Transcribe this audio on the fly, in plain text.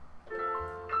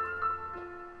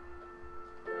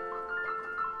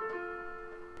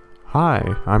Hi,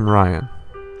 I'm Ryan,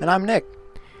 And I'm Nick.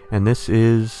 and this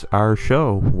is our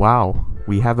show. Wow,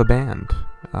 we have a band.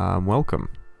 Welcome.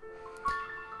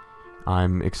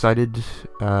 I'm excited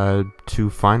to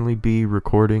finally be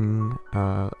recording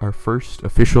our first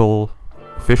official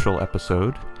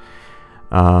episode.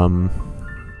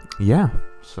 Yeah.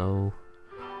 So,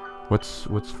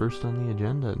 what's first on the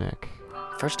agenda, Nick?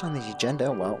 First on the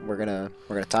agenda, well, we're gonna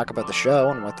talk about the show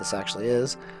and what this actually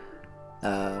is.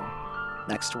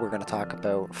 Next, we're gonna talk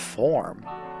about Form,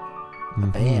 a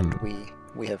band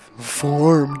we have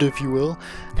formed, if you will,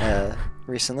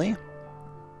 recently.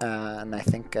 And I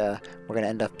think we're gonna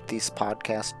end up these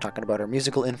podcasts talking about our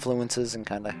musical influences and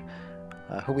kind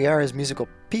of who we are as musical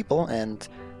people and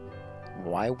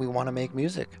why we want to make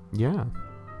music. Yeah.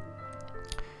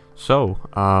 So,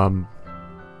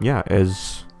 yeah,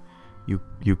 as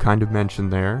you kind of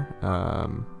mentioned there,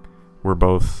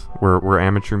 we're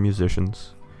amateur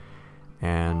musicians,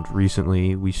 and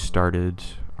recently we started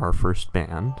our first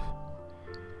band,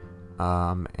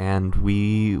 and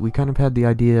we kind of had the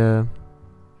idea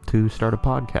to start a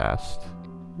podcast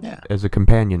as a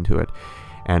companion to it,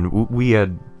 and we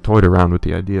had toyed around with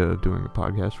the idea of doing a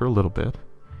podcast for a little bit,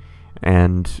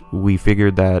 and we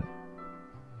figured that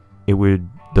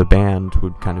the band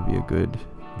would kind of be a good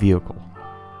vehicle,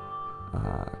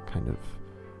 kind of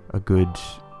a good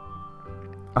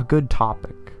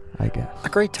topic, I guess. A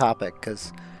great topic,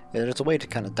 because it's a way to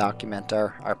kind of document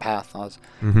our path as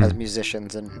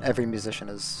musicians, and every musician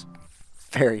has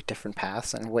very different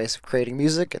paths and ways of creating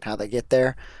music and how they get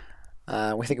there.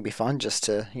 We think it'd be fun just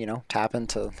to, tap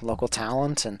into local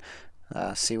talent and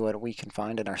see what we can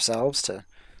find in ourselves to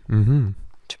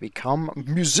become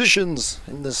musicians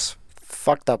in this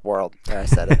fucked up world. There, I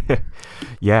said it.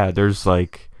 Yeah, there's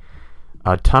like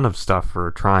a ton of stuff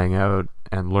for trying out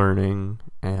and learning,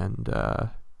 and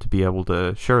to be able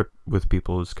to share it with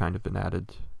people is kind of an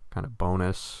added kind of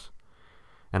bonus,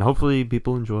 and hopefully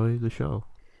people enjoy the show.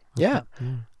 Yeah.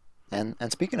 And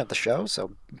speaking of the show,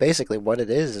 so basically what it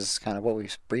is kind of what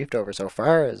we've briefed over so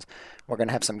far. Is we're going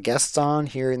to have some guests on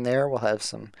here and there. We'll have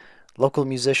some local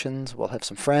musicians, we'll have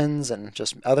some friends and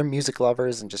just other music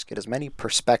lovers, and just get as many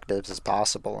perspectives as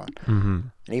possible,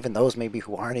 and even those maybe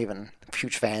who aren't even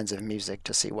huge fans of music,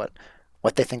 to see what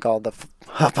they think all the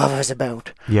hubbub is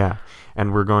about. Yeah,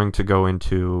 and we're going to go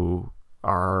into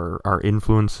our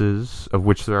influences, of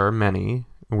which there are many.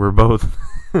 We're both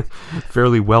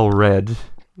fairly well read.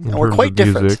 And we're quite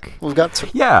different. We've got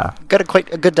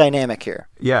quite a good dynamic here.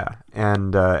 Yeah,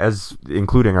 and as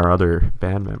including our other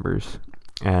band members.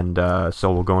 And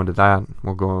so we'll go into that.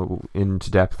 We'll go into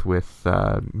depth with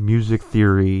music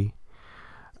theory,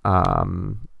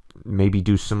 maybe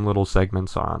do some little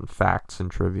segments on facts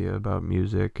and trivia about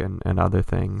music and other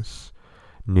things,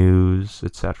 news,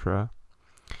 etc.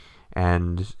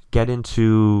 And get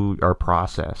into our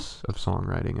process of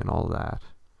songwriting and all that.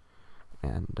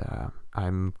 And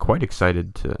I'm quite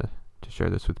excited to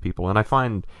share this with people. And I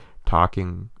find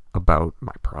talking about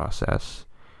my process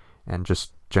and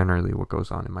just generally what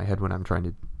goes on in my head when I'm trying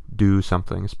to do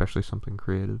something, especially something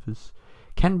creative,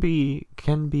 can be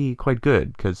quite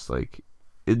good, because like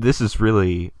this is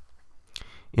really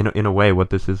in a way what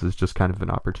this is just kind of an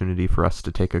opportunity for us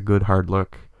to take a good hard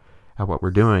look at what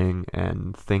we're doing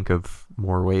and think of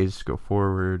more ways to go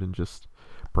forward, and just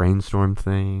brainstorm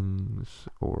things,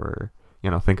 or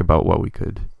think about what we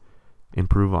could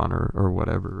improve on or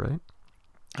whatever, right?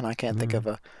 And I can't think of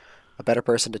a better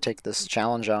person to take this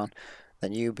challenge on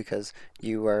than you, because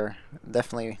you are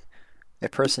definitely a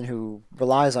person who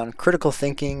relies on critical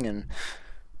thinking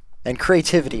and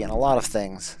creativity and a lot of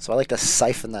things. So I like to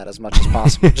siphon that as much as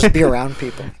possible. Just be around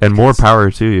people. And more power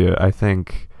to you. I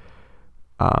think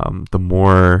the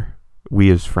more we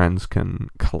as friends can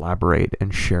collaborate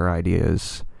and share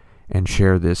ideas and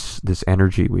share this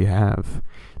energy we have,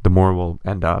 the more we'll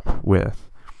end up with.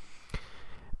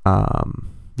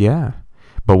 Yeah.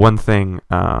 But one thing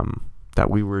that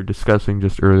we were discussing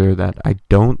just earlier that I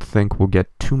don't think we'll get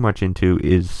too much into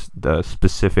is the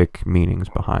specific meanings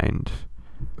behind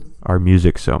our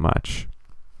music so much.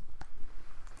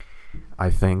 I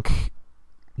think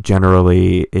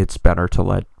generally it's better to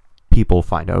let people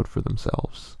find out for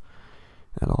themselves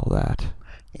and all that.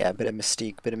 Yeah, a bit of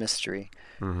mystique, bit of mystery.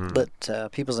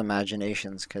 Let people's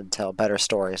imaginations could tell better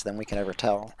stories than we can ever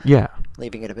tell. Yeah.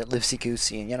 Leaving it a bit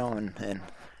loosey-goosey, and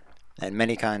and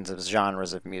many kinds of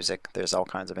genres of music. There's all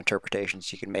kinds of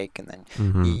interpretations you can make, and then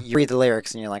Mm-hmm. you read the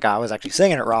lyrics and you're like, oh, I was actually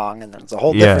singing it wrong, and then it's a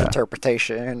whole different Yeah.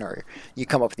 interpretation, or you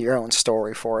come up with your own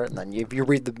story for it, and then you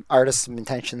read the artist's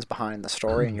intentions behind the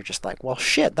story, and you're just like, well,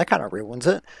 shit, that kind of ruins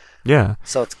it. Yeah.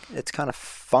 So it's kind of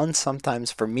fun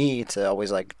sometimes for me to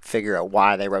always like figure out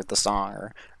why they wrote the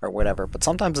song or whatever, but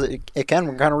sometimes it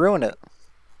can kind of ruin it.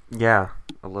 Yeah.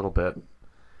 A little bit.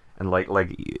 And like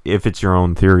if it's your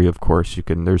own theory, of course, you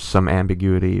can. There's some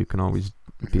ambiguity. You can always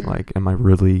be Mhm. like, "Am I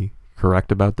really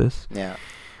correct about this?" Yeah.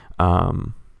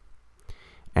 Um,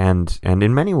 and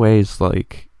in many ways,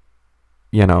 like,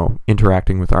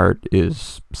 interacting with art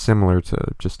is similar to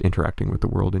just interacting with the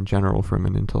world in general from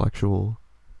an intellectual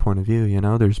point of view.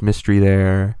 There's mystery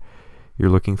there.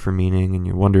 You're looking for meaning, and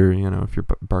you wonder, if you're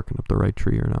barking up the right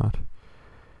tree or not.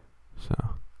 So,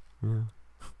 yeah,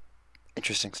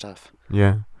 Interesting stuff.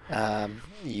 yeah.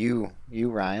 You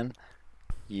Ryan,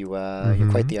 you're quite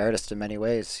Mm-hmm. the artist in many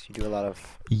ways. You do a lot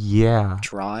of Yeah,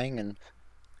 drawing and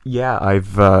yeah.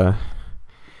 I've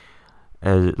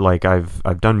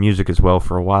done music as well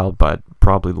for a while, but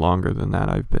probably longer than that.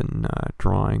 I've been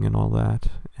drawing and all that,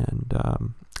 and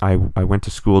I went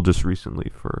to school just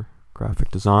recently for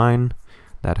graphic design.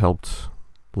 That helped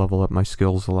level up my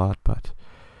skills a lot. But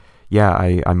yeah,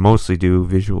 I mostly do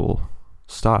visual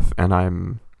stuff, and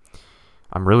I'm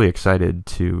really excited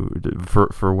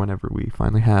for whenever we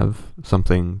finally have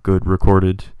something good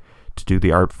recorded to do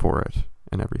the art for it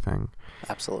and everything.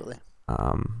 absolutely.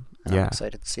 Um, And I'm yeah,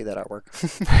 excited to see that artwork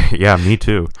yeah, me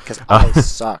too. because I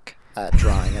suck at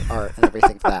drawing and art and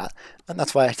everything that, and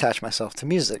that's why I attach myself to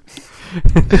music.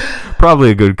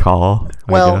 Probably a good call,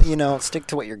 I Well, guess. stick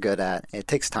to what you're good at. It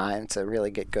takes time to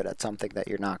really get good at something that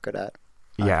you're not good at,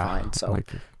 I Yeah, find. So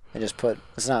like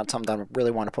it's not something I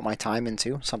really want to put my time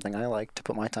into. Something I like to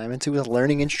put my time into is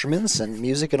learning instruments and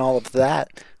music and all of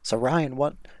that. So Ryan,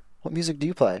 what music do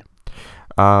you play?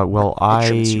 Or well,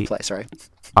 instruments do you play? Sorry.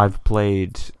 I've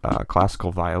played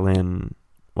classical violin.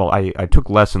 Well, I took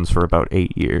lessons for about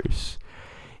 8 years.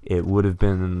 It would have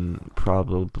been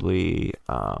probably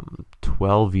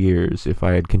 12 years if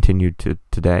I had continued to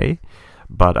today.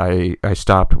 But I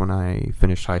stopped when I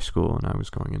finished high school and I was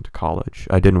going into college.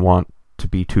 I didn't want to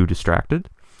be too distracted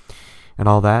and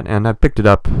all that. And I picked it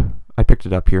up. I picked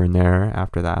it up here and there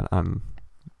after that. I'm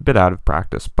a bit out of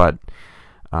practice, but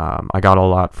I got a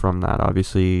lot from that.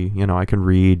 Obviously, I can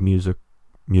read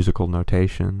musical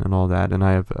notation and all that, and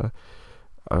I have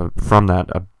from that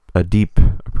a deep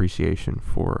appreciation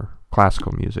for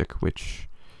classical music, which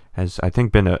has, I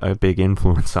think, been a big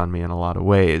influence on me in a lot of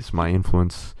ways. My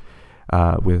influence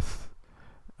with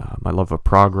my love of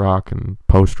prog rock and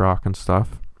post rock and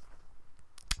stuff,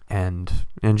 and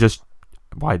just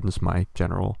widens my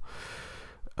general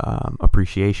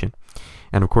appreciation.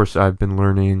 And of course, I've been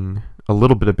learning a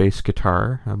little bit of bass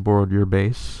guitar. I borrowed your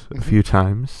bass a few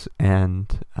times,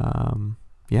 and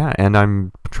yeah, and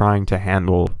I'm trying to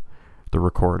handle the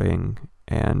recording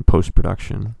and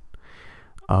post-production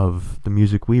of the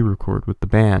music we record with the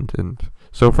band, and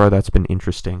so far that's been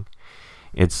interesting.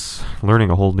 It's learning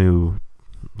a whole new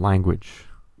language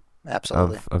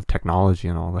Absolutely. of technology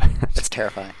and all that. It's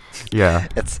terrifying. Yeah.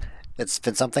 It's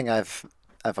been something I've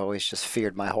always just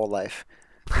feared my whole life.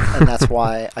 And that's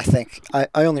why I think I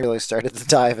only really started to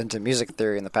dive into music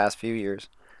theory in the past few years,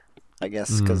 I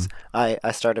guess, because Mm.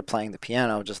 I started playing the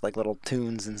piano, just like little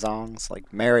tunes and songs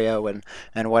like Mario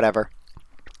and whatever.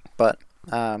 But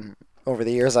over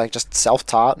the years, I just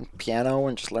self-taught piano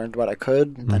and just learned what I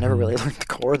could. I never really Mhm. learned the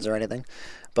chords or anything,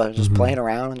 but just Mhm. playing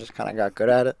around and just kind of got good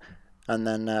at it. And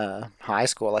then high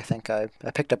school, I think I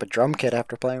picked up a drum kit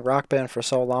after playing rock band for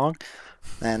so long,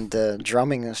 and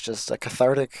drumming is just a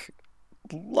cathartic,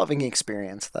 loving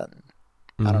experience that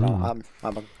I don't know. Mhm.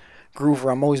 I'm a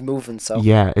groover. I'm always moving, so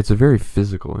Yeah, it's a very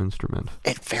physical instrument.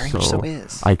 it very much so So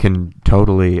is. I can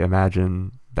totally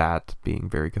imagine that being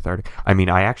very cathartic. I mean,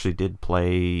 I actually did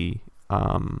play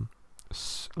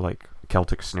like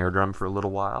Celtic snare drum for a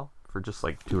little while, for just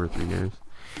like 2 or 3 years,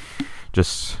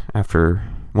 just after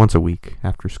once a week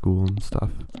after school and stuff,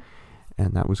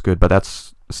 and that was good. But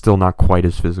that's still not quite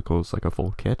as physical as like a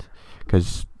full kit,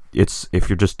 because it's, if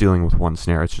you're just dealing with one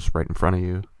snare, it's just right in front of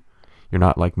you. You're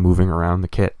not like moving around the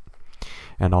kit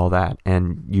and all that,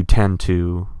 and you tend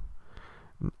to,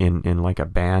 in like a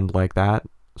band like that,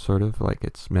 sort of like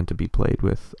it's meant to be played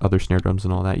with other snare drums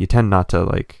and all that, you tend not to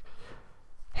like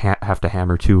have to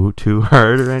hammer too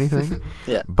hard or anything.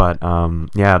 Yeah, But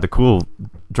yeah, the cool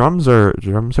drums are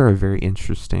a very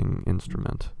interesting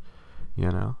instrument,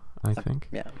 I think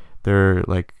yeah, they're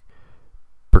like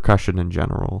percussion in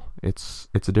general. It's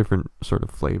a different sort of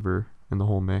flavor in the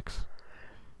whole mix.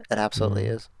 it absolutely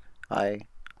Yeah. is. I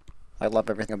I love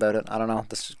everything about it. I don't know,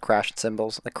 this crash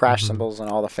cymbals, the crash Mm-hmm. cymbals, and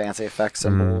all the fancy effects Mm.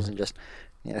 symbols, and just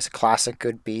it's classic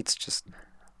good beats. Just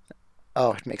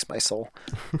it makes my soul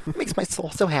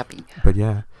so happy. But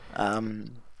yeah.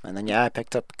 And then I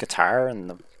picked up guitar and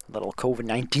the little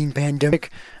COVID-19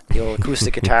 pandemic, the old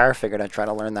acoustic guitar. Figured I'd try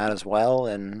to learn that as well,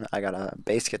 and I got a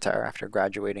bass guitar after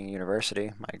graduating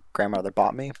university. My grandmother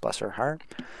bought me, bless her heart.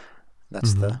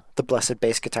 That's Mm-hmm. the blessed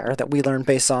bass guitar that we learned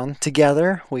bass on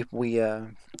together. We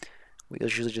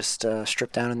usually just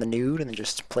strip down in the nude and then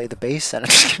just play the bass. And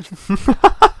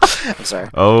I'm sorry.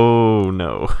 Oh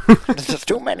no. There's just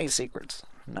too many secrets.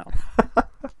 No,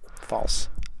 false.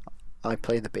 I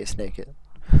play the bass naked,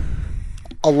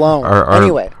 alone. our our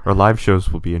Anyway, our live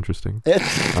shows will be interesting.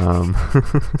 Um.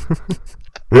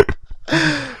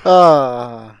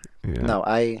 Yeah. no,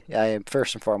 I am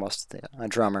first and foremost a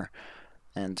drummer,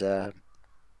 and I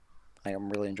am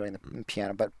really enjoying the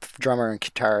piano. But drummer and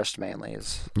guitarist mainly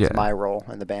is Yeah. my role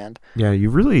in the band. Yeah.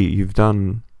 You've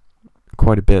done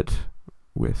quite a bit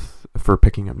for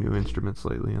picking up new instruments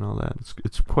lately and all that.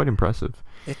 It's quite impressive.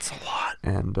 It's a lot.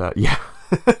 And yeah.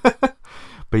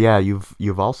 But yeah,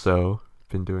 you've also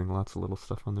been doing lots of little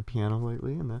stuff on the piano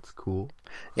lately, and that's cool.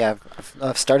 Yeah,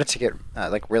 I've started to get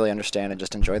really understand and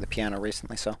just enjoy the piano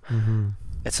recently. So Mm-hmm.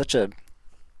 it's such a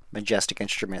majestic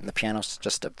instrument, and the piano's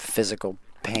just a physical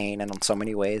pain, and in so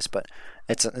many ways. But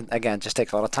it's again just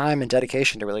takes a lot of time and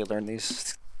dedication to really learn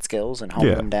these skills and hone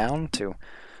Yeah. them down to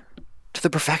the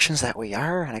perfections that we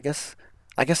are. And I guess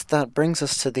that brings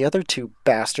us to the other two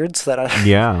bastards that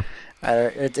Yeah. are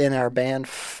in our band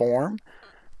Form.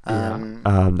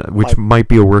 Which might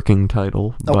be a working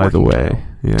title, A by the working way.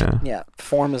 title. Yeah. Yeah,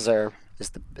 Form is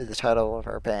the title of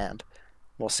our band.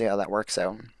 We'll see how that works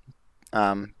out.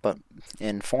 But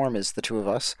in Form is the two of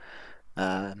us,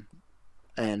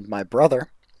 and my brother,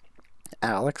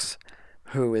 Alex,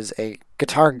 who is a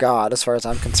guitar god as far as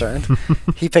I'm concerned.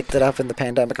 He picked it up in the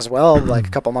pandemic as well, like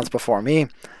a couple months before me.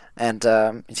 And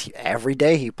every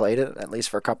day he played it, at least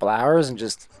for a couple hours, and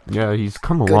just Yeah, he's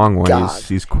come a Good long ways. God.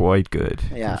 He's quite good.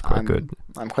 yeah, He's quite good.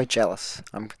 I'm quite jealous.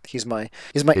 He's my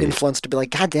Yeah. influence to be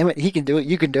like, God damn it, he can do it,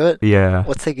 you can do it. Yeah.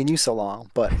 What's taking you so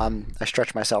long? But I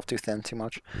stretch myself too thin, too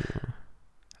much.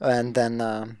 And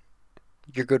then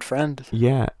your good friend.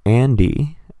 Yeah,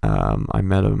 Andy. I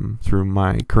met him through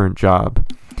my current job,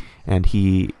 and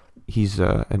he's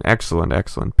an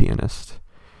excellent pianist.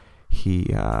 He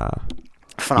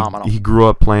Phenomenal. He grew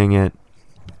up playing it,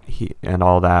 and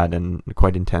all that, and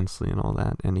quite intensely and all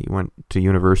that. And he went to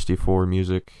university for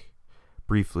music.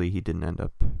 Briefly, he didn't end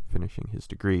up finishing his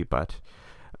degree, but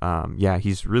yeah,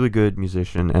 he's a really good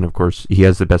musician, and of course, he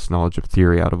has the best knowledge of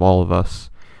theory out of all of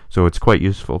us. So it's quite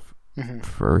useful Mhm.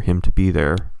 for him to be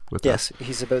there with us. Yes,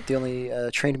 he's about the only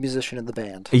trained musician in the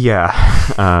band.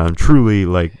 Yeah, truly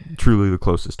the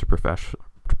closest to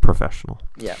professional.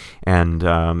 Yeah.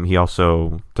 And he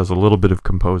also does a little bit of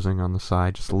composing on the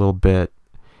side, just a little bit,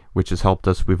 which has helped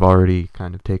us. We've already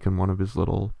kind of taken one of his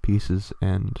little pieces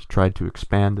and tried to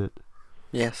expand it.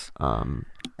 Yes. And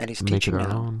he's make teaching it our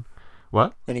now. own.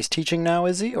 What? And he's teaching now,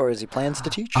 is he? Or is he plans to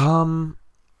teach?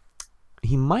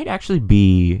 He might actually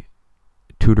be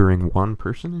tutoring one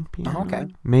person in piano. Oh, okay.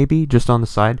 Maybe just on the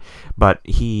side, but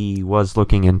he was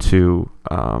looking into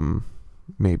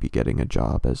maybe getting a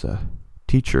job as a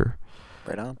teacher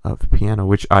Right on. of piano,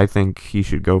 which I think he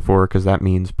should go for, because that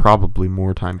means probably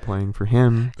more time playing for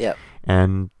him. Yep.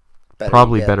 And Better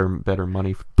probably to get- better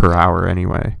money per hour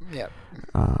anyway. Yep.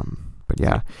 But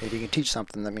yeah, If you can teach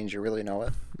something, that means you really know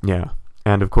it. yeah.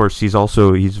 And of course, he's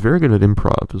very good at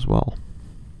improv as well.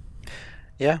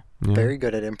 Yeah. Yeah. Very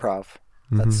good at improv.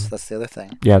 Mhm. That's the other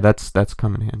thing. Yeah, that's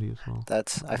come in handy as well.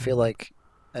 I feel like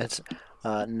it's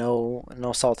no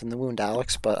salt in the wound,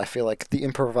 Alex, but I feel like the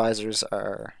improvisers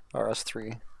are us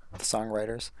three, the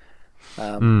songwriters.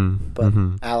 But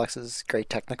Alex is great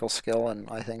technical skill, and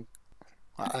I think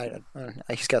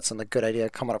he's got some good idea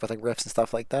coming up with like riffs and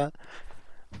stuff like that.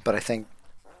 But I think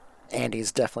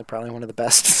Andy's definitely probably one of the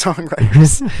best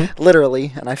songwriters,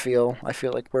 literally. And I feel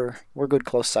like we're good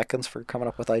close seconds for coming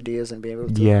up with ideas and being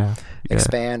able to yeah.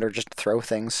 expand or just throw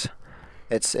things.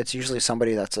 It's usually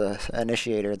somebody that's an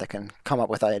initiator that can come up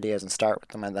with ideas and start with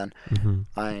them, and then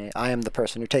I am the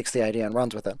person who takes the idea and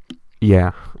runs with it.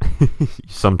 Yeah.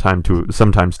 sometimes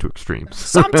to extremes.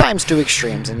 Sometimes to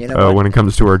extremes, and you know what? When it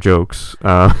comes to our jokes.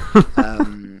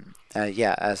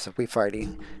 Yeah, as we've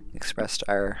already expressed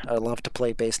our love to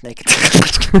play bass naked.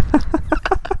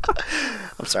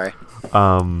 I'm sorry.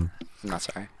 I'm not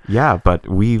sorry. Yeah, but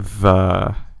we've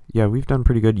done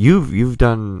pretty good. You've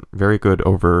done very good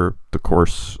over the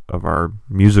course of our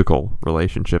musical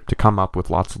relationship to come up with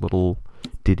lots of little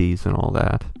ditties and all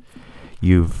that.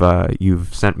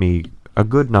 you've sent me a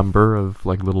good number of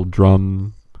like little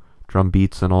drum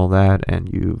beats and all that,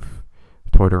 and you've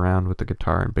toyed around with the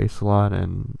guitar and bass a lot,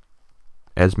 and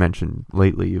as mentioned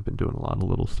lately, you've been doing a lot of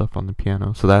little stuff on the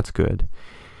piano, so that's good.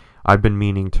 I've been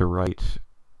meaning to write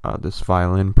this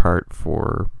violin part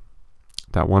for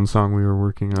that one song we were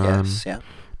working on, Yes, yeah.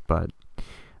 but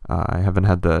I haven't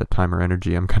had the time or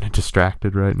energy. I'm kind of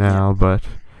distracted right now, but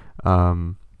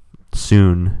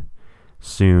soon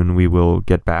we will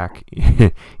get back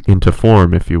into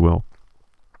form, if you will.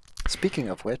 Speaking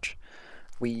of which,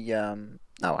 we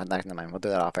no, never mind. We'll do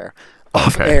that off air.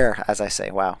 Off air, as I say.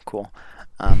 Wow, cool.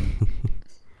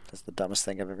 That's the dumbest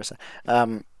thing I've ever said.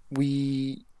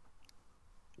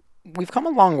 We've come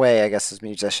a long way, I guess, as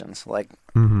musicians. Like,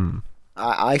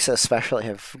 I especially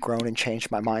have grown and changed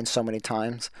my mind so many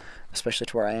times, especially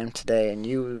to where I am today. And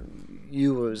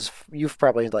you've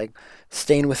probably like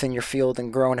stayed within your field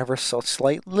and grown ever so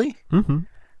slightly.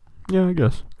 Yeah, I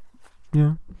guess.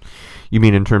 Yeah. You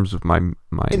mean in terms of my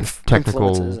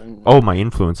technical? My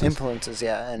influences. Influences,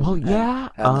 yeah. And, well, yeah.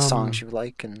 And the songs you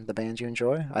like and the bands you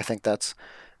enjoy. I think that's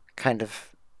kind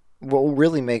of what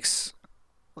really makes.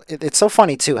 It's so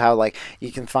funny too how like you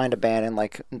can find a band and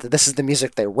like this is the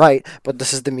music they write, but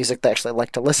this is the music they actually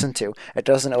like to listen to. It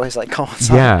doesn't always like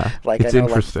coincide. Yeah, like it's I know,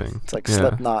 interesting. Like, it's like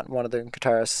Slipknot, one of the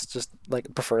guitarists just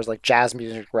like prefers like jazz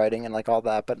music writing and like all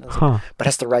that, but like, but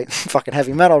has to write fucking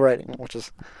heavy metal writing, which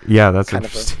is that's kind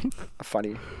interesting. of a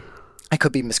funny. I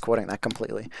could be misquoting that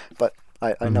completely, but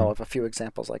I know of a few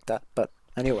examples like that. But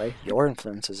anyway, your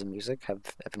influences in music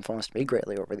have influenced me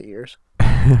greatly over the years.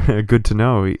 Good to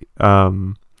know.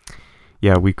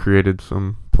 Yeah, we created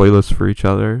some playlists for each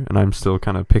other, and I'm still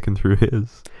kind of picking through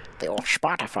his. The old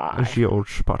Spotify. The old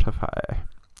Spotify.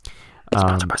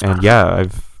 And yeah,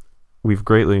 we've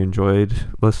greatly enjoyed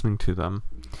listening to them.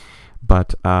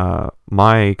 But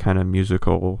my kind of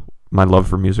my love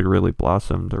for music really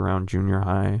blossomed around junior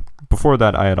high. Before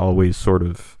that, I had always sort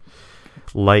of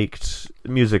liked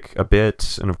music a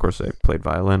bit, and of course I played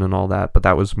violin and all that, but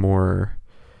that was more...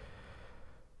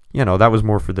 that was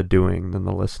more for the doing than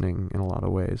the listening in a lot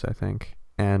of ways, I think.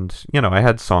 And, I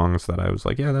had songs that I was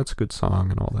like, yeah, that's a good song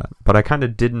and all that. But I kind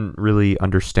of didn't really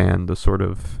understand the sort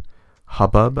of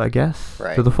hubbub, I guess,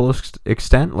 to the fullest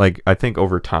extent. Like, I think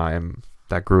over time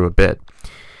that grew a bit.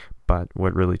 But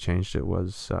what really changed it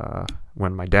was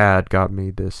when my dad got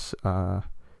me this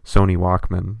Sony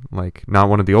Walkman. Like, not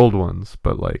one of the old ones,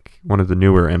 but like one of the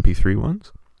newer MP3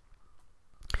 ones.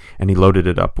 And he loaded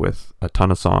it up with a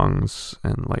ton of songs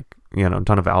and like, a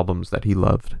ton of albums that he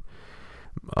loved.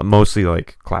 Mostly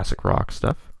like classic rock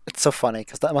stuff. It's so funny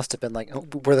because that must have been like,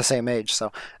 we're the same age.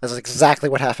 So that's exactly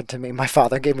what happened to me. My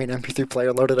father gave me an MP3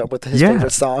 player loaded up with his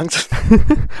favorite songs.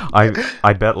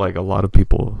 I bet like a lot of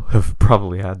people have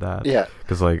probably had that. Yeah.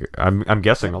 Because like, I'm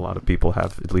guessing a lot of people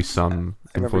have at least some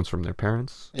influence from their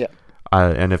parents. Yeah.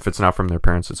 And if it's not from their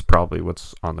parents, it's probably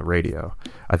what's on the radio.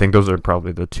 I think those are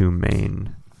probably the two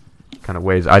main kind of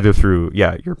ways, either through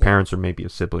your parents or maybe a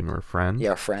sibling or a friend.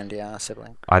 Yeah, a friend, a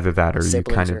sibling. Either that or Siblings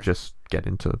you kind of just get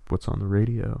into what's on the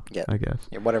radio. Yeah, I guess.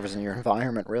 Yeah, whatever's in your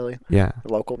environment, really. Yeah.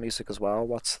 Local music as well.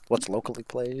 What's locally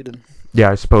played. And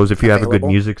I suppose if you have a good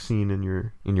music scene in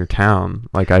your town,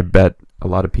 like I bet a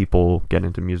lot of people get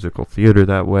into musical theater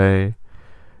that way,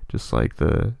 just like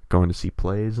the going to see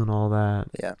plays and all that.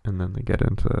 Yeah. And then they get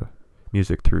into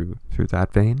music through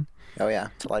that vein. Oh yeah,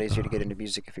 it's a lot easier to get into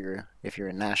music if you're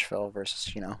in Nashville versus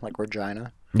like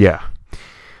Regina. Yeah.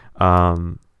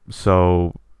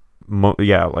 So,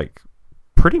 like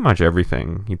pretty much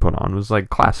everything he put on was like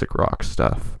classic rock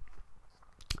stuff.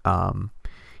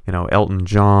 Elton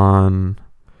John.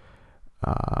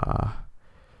 The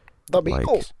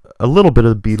Beatles. Like a little bit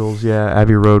of the Beatles, yeah.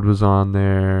 Abbey Road was on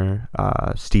there.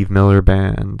 Steve Miller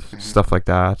Band, stuff like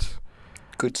that.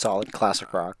 Good, solid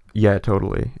classic rock. Yeah,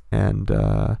 totally. And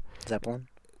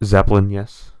Zeppelin,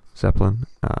 yes. Zeppelin.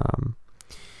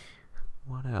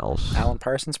 What else? Alan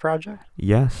Parsons Project?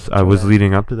 Yes, I was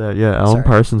leading up to that. Yeah, Alan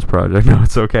Parsons Project. No,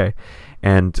 it's okay.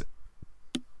 And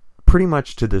pretty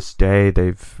much to this day,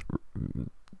 they've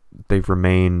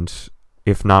remained,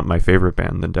 if not my favorite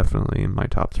band, then definitely in my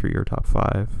top 3 or top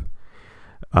 5.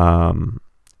 And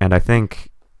I think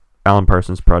Alan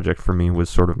Parsons Project for me was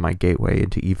sort of my gateway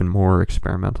into even more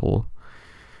experimental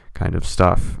kind of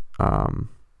stuff.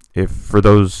 If for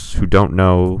those who don't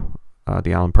know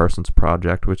the Alan Parsons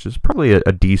Project, which is probably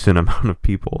a decent amount of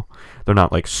people, they're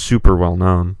not like super well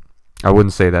known. I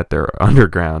wouldn't say that they're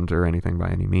underground or anything by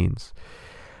any means,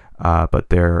 but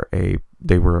they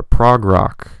were a prog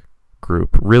rock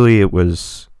group. Really, it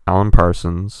was Alan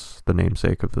Parsons, the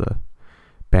namesake of the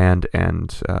band,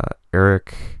 and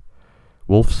Eric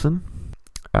Wolfson.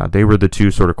 they were the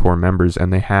two sort of core members,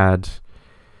 and they had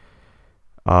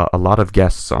a lot of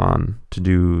guests on to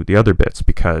do the other bits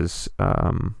because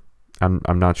I'm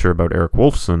not sure about Eric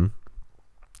Wolfson,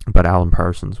 but Alan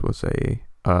Parsons was a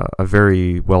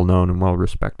very well known and well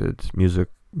respected music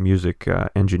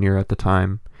engineer at the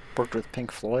time. Worked with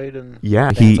Pink Floyd and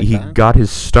he got his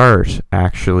start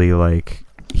actually, like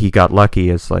he got lucky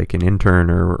as like an intern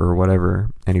or whatever,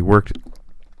 and he worked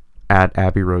at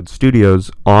Abbey Road Studios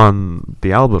on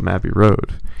the album Abbey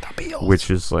Road,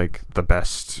 which is like the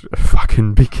best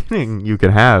fucking beginning you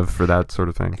can have for that sort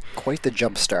of thing. Quite the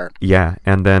jump start. Yeah,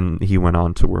 and then he went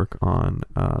on to work on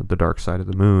The Dark Side of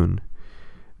the Moon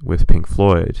with Pink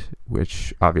Floyd,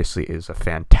 which obviously is a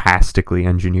fantastically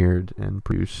engineered and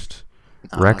produced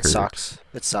record.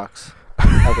 It sucks.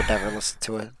 I would never listen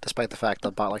to it, despite the fact I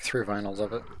bought like 3 vinyls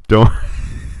of it.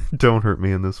 Don't hurt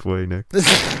me in this way, Nick.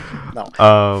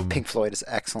 No, Pink Floyd is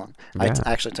excellent. Yeah.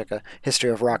 I actually took a history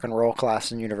of rock and roll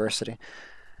class in university,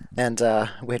 and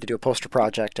we had to do a poster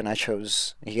project, and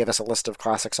he gave us a list of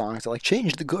classic songs that like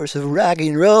changed the course of rock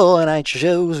and roll, and I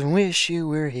chose "Wish You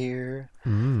Were Here"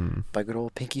 by good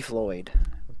old Pinky Floyd.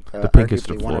 The pinkest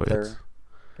of one Floyds. of their,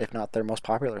 if not their most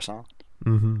popular song.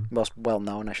 Most well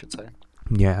known, I should say.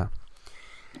 Yeah.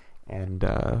 And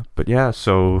but yeah,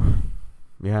 so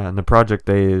yeah, and the project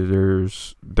they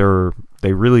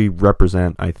really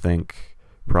represent, I think,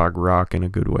 prog rock in a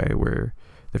good way, where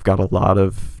they've got a lot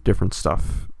of different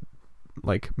stuff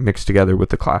like mixed together with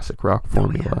the classic rock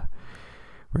formula,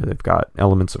 where they've got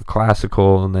elements of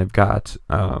classical and they've got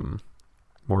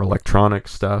more electronic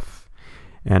stuff,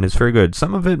 and it's very good.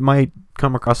 Some of it might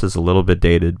come across as a little bit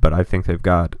dated, but I think they've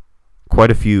got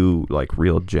quite a few like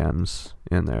real gems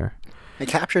in there. It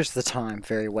captures the time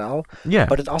very well. Yeah.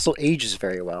 But it also ages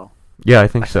very well. Yeah, I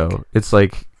think so. It's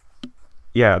like,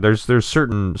 yeah, there's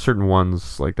certain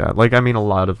ones like that. Like, I mean, a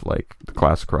lot of like the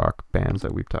classic rock bands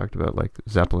that we've talked about, like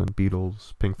Zeppelin,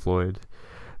 Beatles, Pink Floyd,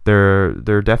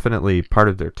 they're definitely part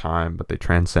of their time, but they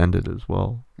transcend it as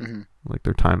well. Like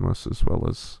they're timeless as well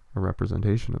as a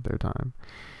representation of their time.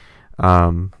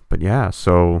 But yeah,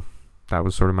 so that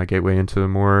was sort of my gateway into a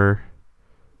more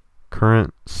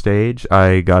current stage.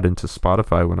 I got into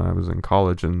Spotify when I was in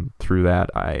college, and through that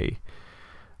I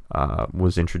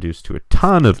was introduced to a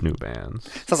ton of new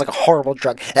bands. Sounds like a horrible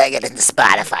drug. I got into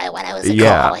Spotify when I was in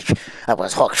college. I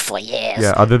was hooked for years.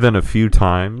 Yeah, other than a few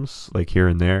times, like here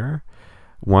and there,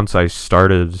 once I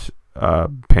started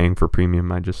paying for premium,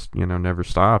 I just, never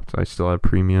stopped. I still have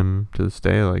premium to this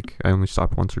day. Like, I only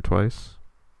stopped once or twice.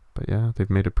 But yeah, they've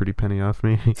made a pretty penny off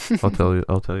me. I'll tell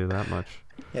you that much.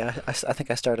 Yeah, I think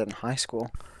I started in high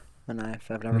school, and I've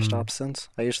never stopped since.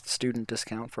 I used the student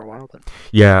discount for a while, but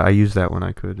yeah, I used that when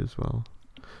I could as well.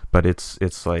 But it's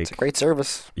like, it's a great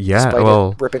service. Yeah, despite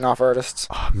well, it ripping off artists.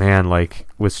 Oh man, like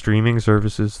with streaming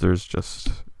services, there's just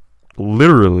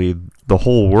literally the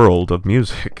whole world of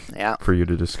music for you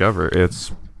to discover.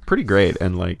 It's pretty great,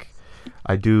 and like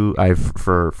I've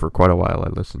for quite a while I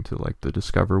listened to like the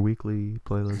Discover Weekly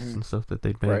playlists and stuff that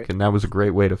they'd make, and that was a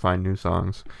great way to find new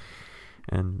songs.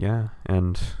 And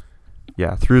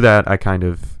through that,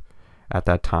 at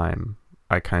that time,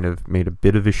 I kind of made a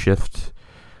bit of a shift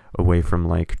away from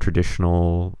like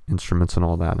traditional instruments and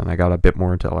all that, and I got a bit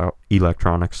more into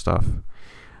electronic stuff.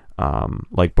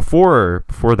 Like before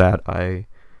that, I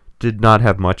did not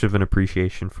have much of an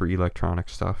appreciation for electronic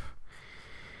stuff.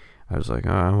 I was like,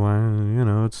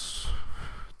 it's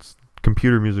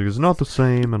computer music is not the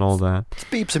same and all that. It's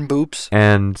beeps and boops.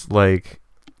 And like,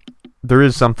 there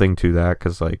is something to that,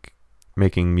 because like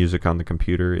making music on the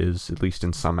computer is, at least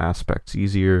in some aspects,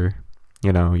 easier.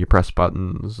 You press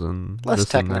buttons and less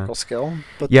technical skill.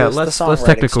 But less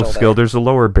technical skill. There's a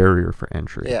lower barrier for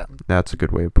entry. Yeah, that's a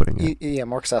good way of putting it. Yeah,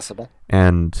 more accessible.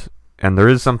 And there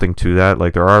is something to that.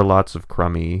 Like there are lots of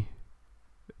crummy,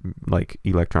 like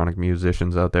electronic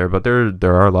musicians out there, but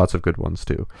there are lots of good ones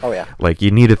too. Oh yeah. Like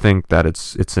you need to think that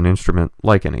it's an instrument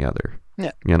like any other.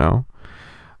 Yeah.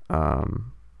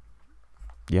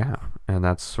 Yeah, and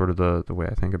that's sort of the way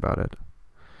I think about it.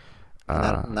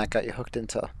 And that got you hooked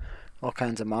into all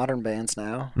kinds of modern bands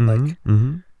now.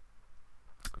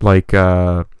 Like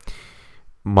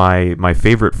my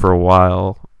favorite for a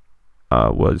while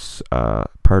was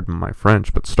pardon my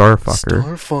French, but Starfucker.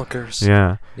 Starfuckers.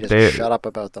 Yeah. You just shut up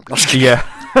about them. Yeah.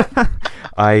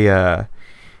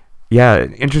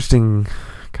 Interesting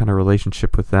kind of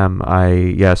relationship with them.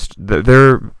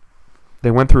 They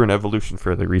went through an evolution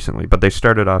fairly recently, but they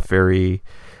started off a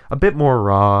bit more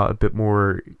raw, a bit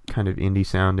more kind of indie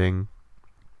sounding,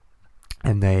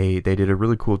 and they did a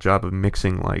really cool job of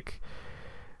mixing like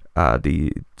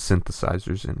the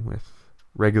synthesizers in with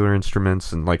regular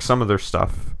instruments, and like some of their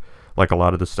stuff like a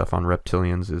lot of the stuff on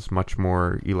Reptilians is much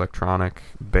more electronic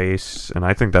based, and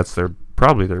I think that's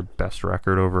probably their best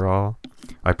record overall.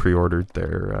 I pre-ordered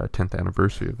their 10th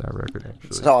anniversary of that record,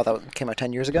 actually. So that came out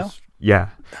 10 years ago? Yeah.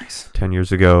 Nice. 10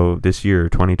 years ago this year,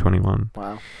 2021.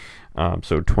 Wow.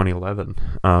 So 2011.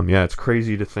 Yeah, it's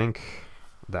crazy to think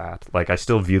that. Like, I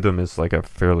still view them as like a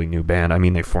fairly new band. I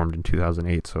mean, they formed in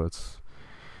 2008, so it's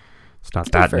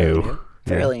not that new.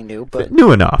 Fairly new, but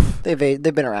new enough. They've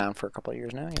been around for a couple of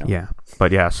years now, you know. Yeah,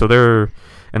 but yeah, so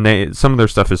some of their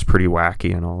stuff is pretty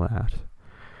wacky and all that,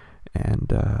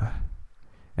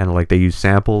 and like they use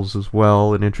samples as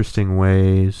well in interesting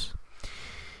ways,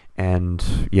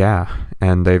 and yeah,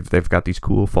 and they've got these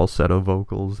cool falsetto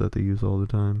vocals that they use all the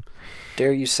time.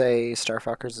 Dare you say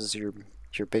Starfuckers is your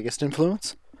biggest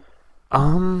influence?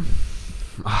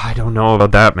 I don't know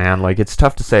about that, man. Like, it's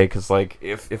tough to say, because like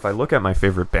if I look at my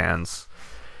favorite bands,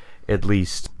 at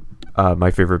least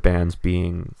my favorite bands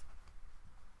being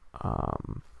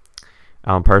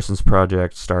Alan Parsons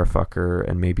Project, Starfucker,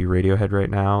 and maybe Radiohead right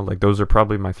now. Like, those are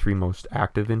probably my three most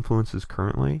active influences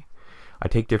currently. I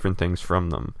take different things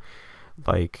from them.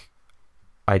 Like,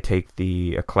 I take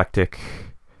the eclectic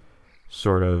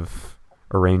sort of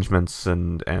arrangements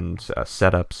and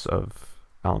setups of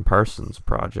Alan Parsons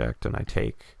Project, and I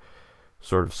take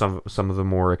sort of some of the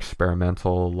more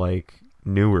experimental, like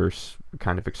newer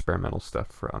kind of experimental stuff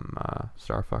from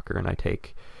Starfucker, and I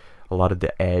take a lot of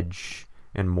the edge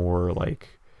and more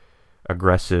like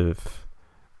aggressive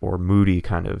or moody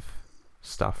kind of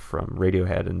stuff from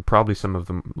Radiohead, and probably some of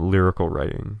the lyrical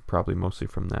writing, probably mostly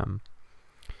from them.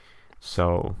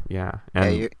 So yeah,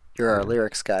 and yeah, you're our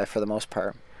lyrics guy for the most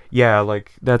part. Yeah,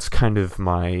 like that's kind of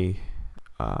my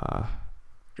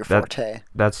your forte.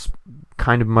 That's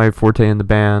kind of my forte in the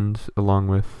band, along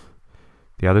with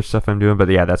the other stuff I'm doing. But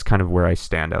yeah, that's kind of where I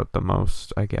stand out the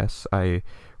most, I guess. I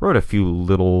wrote a few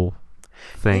little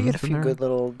things. You get a few good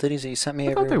little ditties that you sent me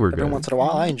every once in a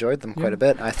while. I enjoyed them quite a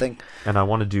bit, I think. And I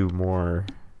want to do more,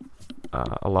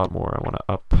 a lot more. I want to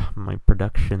up my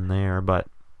production there, but...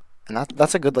 And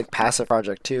that's a good like passive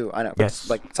project too. I know. Yes.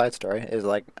 Like side story is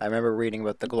like I remember reading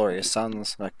about the Glorious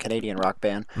Sons, a Canadian rock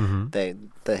band. Mm-hmm. The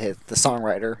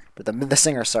songwriter, but the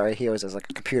singer, sorry, he always has like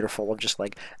a computer full of just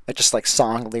like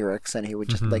song lyrics, and he would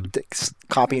just like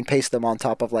copy and paste them on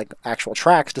top of like actual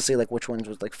tracks to see like which ones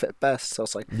would like fit best. So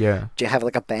it's like, do you have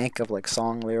like a bank of like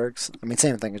song lyrics? I mean,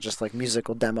 same thing. It's just like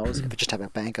musical demos. If you just have a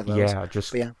bank of those,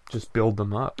 just build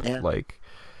them up. Yeah. Like.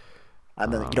 And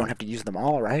then you don't have to use them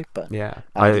all, right? But yeah,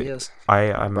 ideas.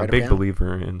 I'm a big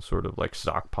believer in sort of like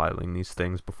stockpiling these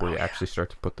things before you actually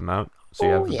start to put them out. So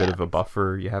you have a bit of a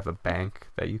buffer. You have a bank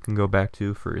that you can go back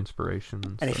to for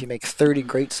inspiration. And if you make 30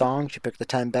 great songs, you pick the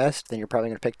 10 best, then you're probably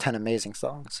going to pick 10 amazing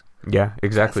songs. Yeah,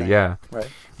 exactly. Yeah. Right.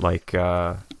 Like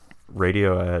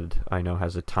Radiohead, I know,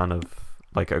 has a ton of,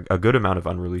 like a good amount of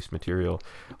unreleased material.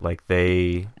 Like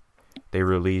they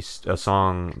released a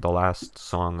song, the last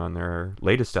song on their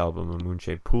latest album, A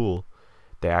Moonshade Pool.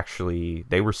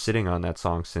 They were sitting on that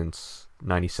song since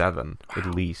 97,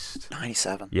 at least.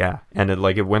 97. Yeah, and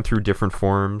it went through different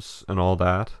forms and all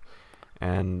that,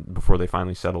 and before they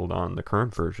finally settled on the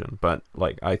current version. But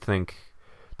like, I think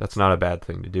that's not a bad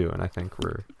thing to do, and I think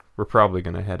we're probably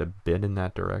gonna head a bit in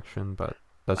that direction. But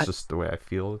that's just the way I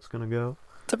feel it's gonna go.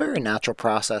 It's a very natural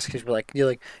process, because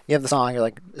you have the song, you're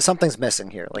like, something's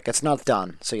missing here, like it's not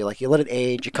done, so you let it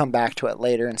age, you come back to it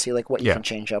later and see like what you can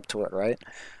change up to it, right?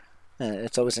 And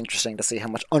it's always interesting to see how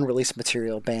much unreleased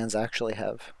material bands actually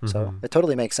have. Mm-hmm. So it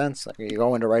totally makes sense. Like, you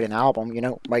go in to write an album,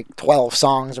 write 12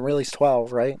 songs and release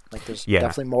 12, right? Like there's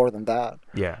definitely more than that.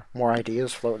 Yeah. More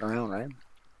ideas floating around, right?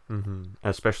 Mm-hmm.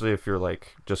 Especially if you're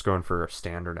like just going for a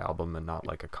standard album and not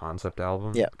like a concept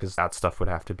album. Yeah. Because that stuff would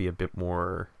have to be a bit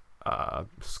more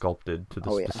sculpted to the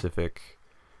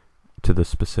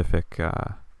specific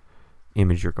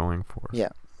image you're going for.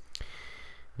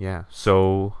 Yeah.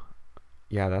 So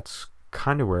that's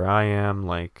kind of where I am.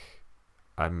 Like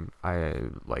I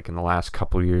like in the last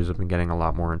couple of years I've been getting a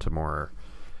lot more into more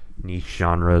niche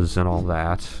genres and all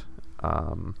that.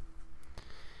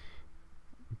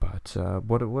 But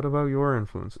what about your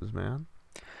influences, man?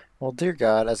 Well, dear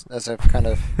God, as I've kind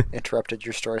of interrupted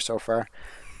your story so far,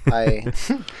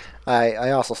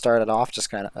 I also started off just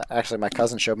kind of, actually my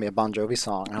cousin showed me a Bon Jovi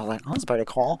song, and I was like, oh, that's pretty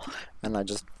cool. And I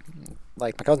just,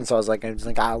 like, my cousin, so I was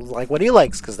like what he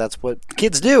likes, because that's what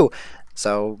kids do.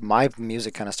 So my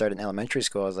music kind of started in elementary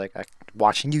school. I was like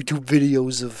watching YouTube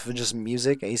videos of just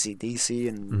music, AC/DC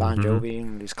and Bon Jovi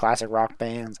and these classic rock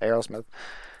bands, Aerosmith,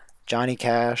 Johnny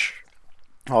Cash,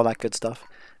 all that good stuff.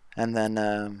 And then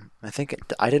I think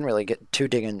I didn't really get too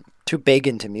too big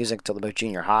into music till about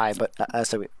junior high. But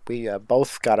so we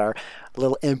both got our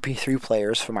little MP3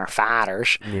 players from our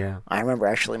fathers. Yeah. I remember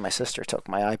actually my sister took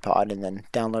my iPod and then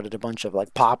downloaded a bunch of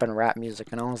like pop and rap music,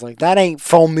 and I was like, that ain't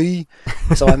for me.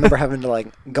 So I remember having to like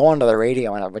go onto the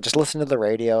radio, and I would just listen to the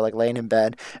radio, like laying in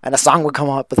bed, and a song would come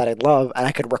up that I'd love, and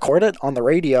I could record it on the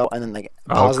radio and then like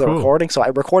pause the recording. So I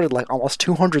recorded like almost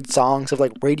 200 songs of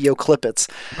like radio clippets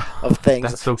of things.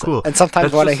 That's so cool. And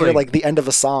sometimes when I hear like the end of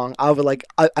a song, I would like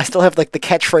I still have like the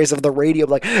catchphrase of the radio,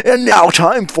 like, and now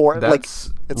time for it. That's like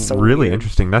it's so really weird.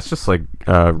 interesting. That's just like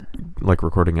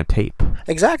recording a tape.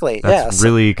 Exactly. That's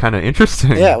really kind of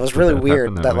interesting. Yeah, it was really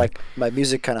weird that way. like my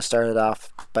music kind of started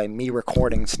off by me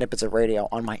recording snippets of radio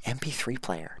on my MP3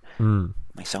 player,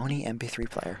 my Sony MP3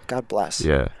 player. God bless.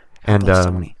 Yeah. God And bless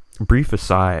Sony. brief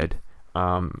aside,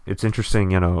 it's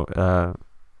interesting,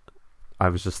 I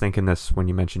was just thinking this when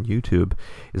you mentioned YouTube,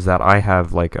 is that I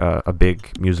have like a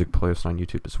big music playlist on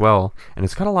YouTube as well, and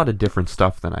it's got a lot of different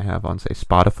stuff than I have on, say,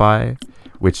 Spotify,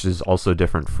 which is also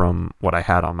different from what I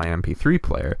had on my MP3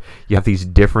 player. You have these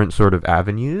different sort of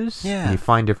avenues, and you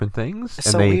find different things, It's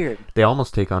and so weird. they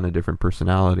almost take on a different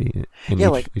personality in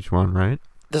each one, right?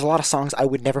 There's a lot of songs I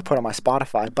would never put on my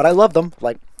Spotify, but I love them.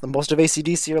 Like most of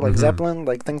AC/DC or like Zeppelin,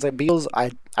 like things like Beatles,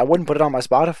 I wouldn't put it on my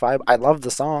Spotify. I love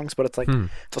the songs, but it's like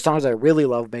the songs I really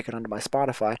love make it onto my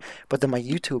Spotify. But then my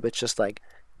YouTube, it's just like,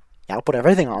 yeah, I'll put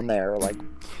everything on there. Like,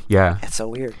 yeah, it's so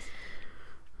weird.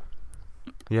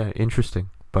 Yeah, interesting.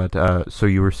 But so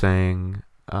you were saying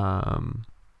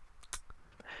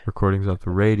recordings off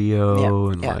the radio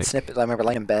and like snippets. I remember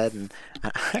laying in bed, and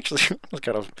actually it was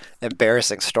kind of an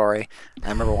embarrassing story. I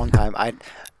remember one time I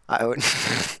would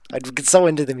I'd get so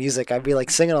into the music, I'd be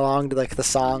like singing along to like the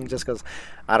song just because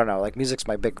I don't know, like music's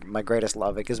my greatest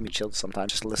love. It gives me chills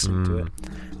sometimes just listening to it.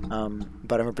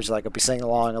 But I remember just like I'd be singing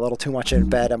along a little too much in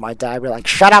bed, and my dad would be like,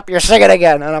 "Shut up, you're singing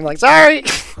again," and I'm like, "Sorry."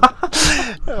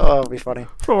 Oh, it'd be funny.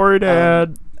 Sorry,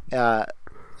 Dad.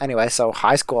 Anyway, so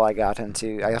high school I got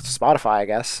Spotify, I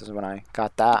guess, is when I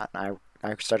got that. And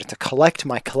I started to collect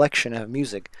my collection of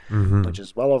music, which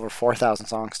is well over 4,000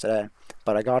 songs today.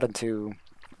 But I got into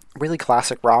really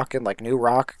classic rock and like new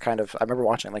rock kind of. I remember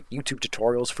watching like YouTube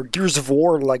tutorials for Gears of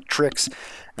War like tricks,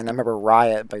 and I remember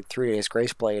Riot by 3 Days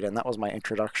Grace played, and that was my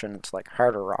introduction to like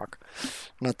harder rock.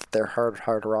 Not that they're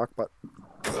hard rock, but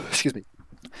excuse me.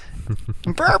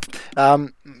 Burp.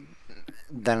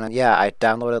 Then I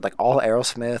downloaded like all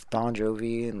Aerosmith, Bon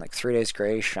Jovi, and like 3 Days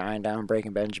Grace, Shinedown,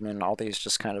 Breaking Benjamin, all these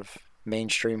just kind of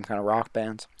mainstream kind of rock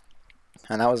bands,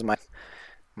 and that was my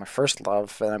first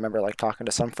love. And I remember like talking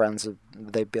to some friends,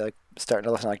 they'd be like starting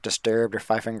to listen to like Disturbed or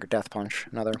Five Finger Death Punch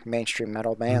and other mainstream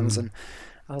metal bands, and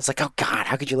I was like, oh god,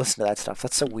 how could you listen to that stuff?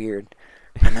 That's so weird.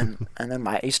 And then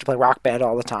I used to play Rock Band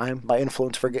all the time. My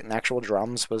influence for getting actual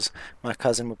drums was my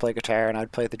cousin would play guitar and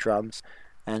I'd play the drums.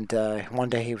 And one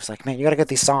day he was like, "Man, you gotta get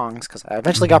these songs," because I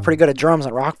eventually got pretty good at drums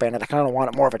and Rock Band, and I kind of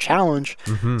wanted more of a challenge.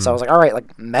 So I was like, "All right,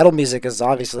 like metal music is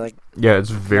obviously like it's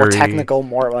very more technical,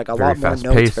 more like a lot more notes,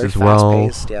 fast-paced very as well.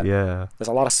 fast-paced. Yeah, there's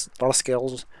a lot of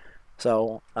skills.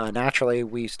 So naturally,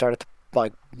 we started to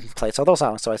like play some of those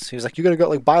songs. So he was like, "You gotta go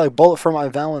like buy like Bullet for My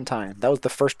Valentine." That was the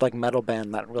first like metal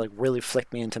band that really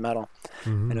flicked me into metal.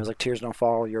 And it was like Tears Don't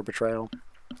Fall, Your Betrayal,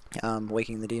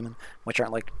 Waking the Demon, which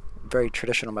aren't like very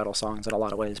traditional metal songs in a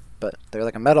lot of ways, but they're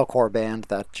like a metalcore band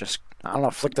that just, I don't know,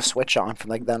 flicked the switch on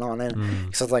from like then on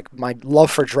in. So it's like my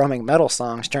love for drumming metal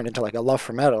songs turned into like a love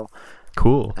for metal.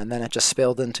 Cool. And then it just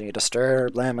spilled into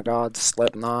Disturbed, Lamb of God,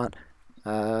 Slipknot,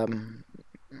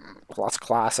 lots of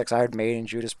classics, Iron Maiden,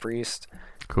 Judas Priest.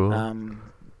 Cool.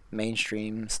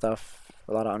 Mainstream stuff,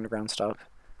 a lot of underground stuff.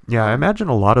 Yeah, I imagine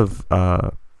a lot of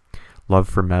love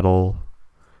for metal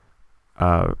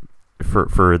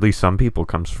for at least some people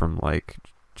comes from like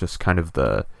just kind of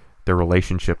their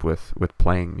relationship with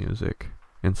playing music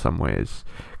in some ways,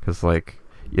 because like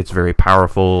it's very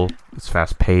powerful, it's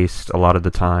fast paced a lot of the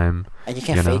time, and you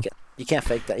can't fake it. You can't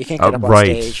fake that. You can't get up on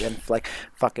stage and like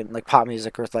fucking like pop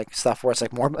music or like stuff where it's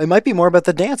like more. It might be more about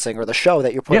the dancing or the show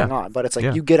that you're putting on, but it's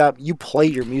like you get up, you play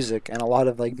your music, and a lot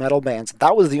of like metal bands.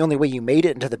 That was the only way you made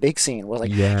it into the big scene. Was like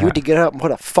you had to get up and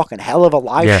put a fucking hell of a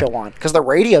live show on, because the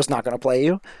radio's not going to play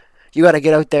you. You got to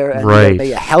get out there and you gotta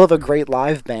be a hell of a great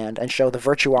live band and show the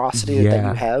virtuosity that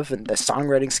you have and the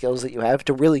songwriting skills that you have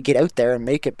to really get out there and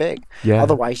make it big.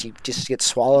 Otherwise, you just get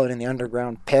swallowed in the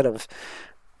underground pit of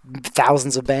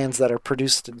thousands of bands that are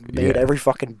produced and made every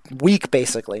fucking week,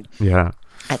 basically. Yeah.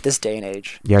 At this day and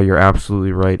age. Yeah, you're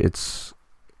absolutely right. It's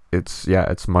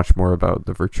much more about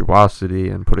the virtuosity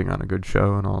and putting on a good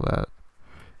show and all that,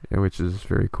 which is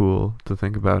very cool to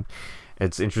think about.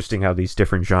 It's interesting how these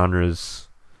different genres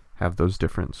have those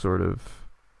different sort of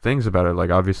things about it. Like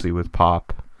obviously with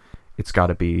pop, it's got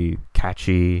to be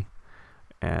catchy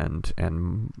and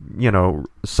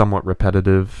somewhat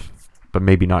repetitive, but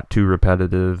maybe not too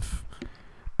repetitive.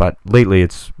 But lately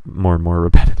it's more and more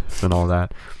repetitive and all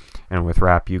that. And with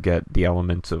rap, you get the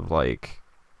elements of like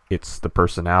it's the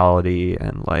personality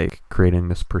and like creating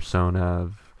this persona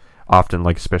of often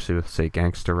like especially with say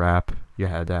gangster rap, you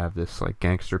had to have this like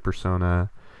gangster persona,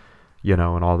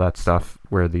 and all that stuff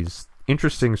where these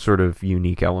interesting sort of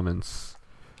unique elements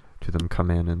to them come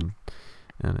in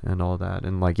and all that.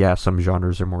 And like some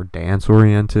genres are more dance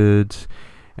oriented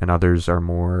and others are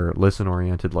more listen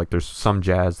oriented. Like there's some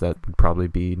jazz that would probably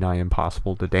be nigh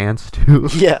impossible to dance to.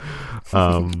 Yeah.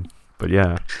 But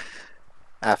yeah.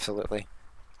 Absolutely.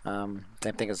 Same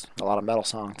thing as a lot of metal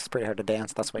songs. It's pretty hard to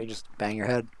dance. That's why you just bang your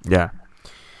head. Yeah.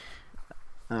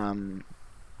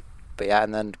 But yeah,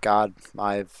 and then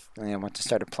once I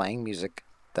started playing music,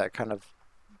 that kind of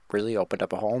really opened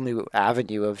up a whole new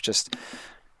avenue of just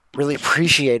really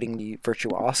appreciating the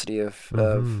virtuosity of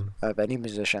any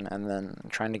musician, and then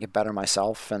trying to get better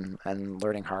myself and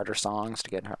learning harder songs to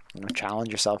get challenge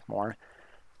yourself more.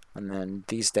 And then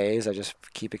these days I just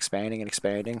keep expanding and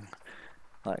expanding.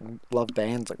 I love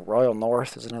bands like Royal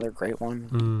North is another great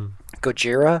one.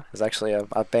 Gojira is actually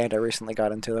a band I recently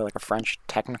got into. They're like a French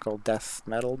technical death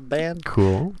metal band.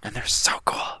 Cool. And they're so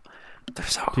cool. They're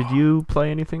so cool. Did you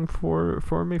play anything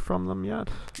for me from them yet?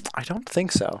 I don't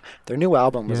think so. Their new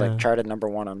album was like charted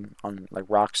 #1 on like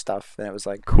rock stuff, and it was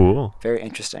like cool, very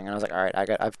interesting. And I was like, all right,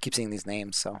 I keep seeing these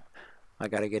names, so I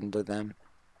got to get into them.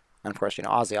 And of course,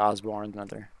 Ozzy Osbourne,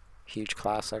 another huge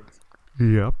classic.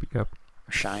 Yep.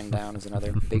 Shinedown is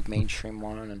another big mainstream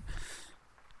one, and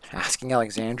Asking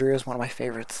Alexandria is one of my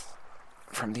favorites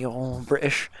from the old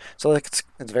British. So like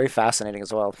it's very fascinating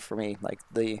as well for me, like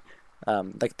the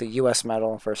U.S.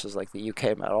 metal versus like the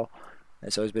U.K. metal.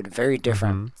 It's always been very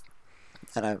different,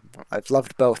 and I've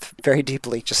loved both very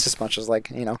deeply, just as much as like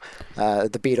the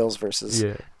Beatles versus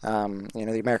the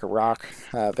American rock.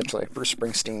 Eventually Bruce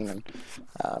Springsteen and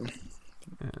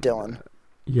Dylan.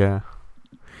 Yeah.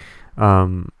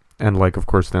 And like of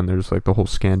course then there's like the whole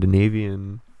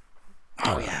Scandinavian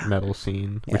metal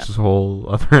scene, which is a whole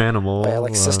other animal. Yeah,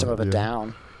 like System of a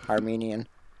Down, Armenian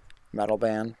metal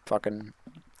band, fucking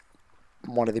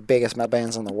one of the biggest metal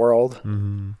bands in the world.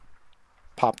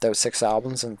 Popped out 6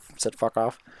 albums and said fuck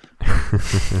off.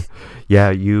 Yeah,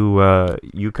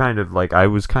 you kind of like, I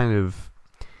was kind of,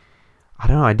 I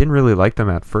don't know, I didn't really like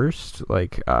them at first.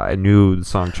 Like I knew the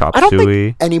song Chop Suey. I don't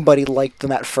think anybody liked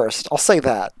them at first. I'll say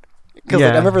that. Because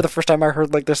like, I remember the first time I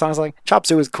heard like their songs, like Chop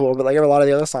Suey was cool, but like a lot of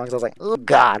the other songs I was like, oh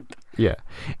god. Yeah,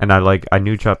 and I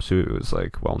knew Chop Suey was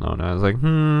like well known. I was like,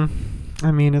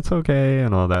 I mean it's okay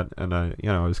and all that, and I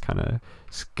was kind of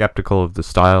skeptical of the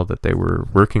style that they were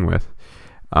working with.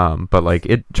 But like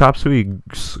Chop Suey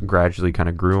gradually kind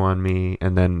of grew on me,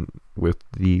 and then with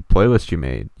the playlist you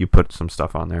made, you put some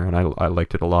stuff on there, and I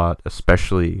liked it a lot,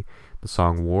 especially the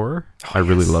song War. I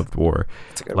really loved War.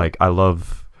 That's a good one. I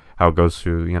love how it goes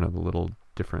through, the little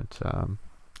different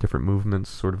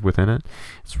movements sort of within it.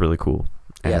 It's really cool.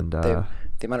 Yeah, and the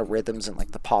amount of rhythms and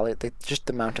like just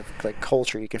the amount of like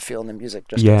culture you can feel in the music.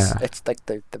 Just it's like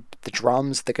the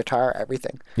drums, the guitar,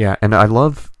 everything. Yeah, and I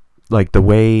love like the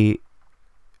way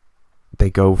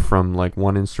they go from like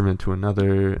one instrument to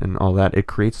another and all that. It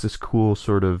creates this cool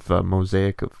sort of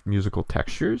mosaic of musical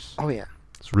textures. Oh yeah,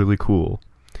 it's really cool.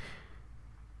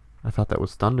 I thought that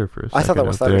was thunder for a second. I thought that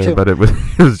was thunder too, but it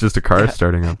was just a car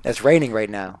starting up. It's raining right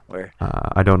now.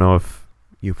 I don't know if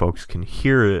you folks can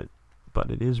hear it, but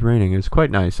it is raining. It's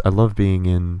quite nice. I love being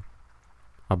in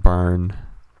a barn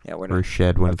or a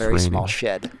shed when it's raining. A very small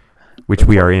shed. Which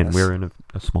we are in. We're in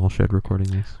a small shed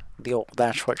recording this. The old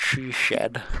That's What She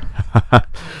Shed.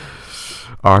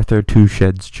 Arthur Two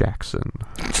Sheds Jackson.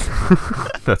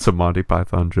 That's a Monty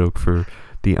Python joke for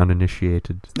the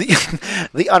uninitiated.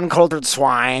 The uncultured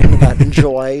swine that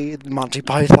enjoy Monty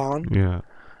Python. Yeah.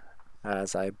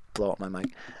 As I blow up my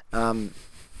mic.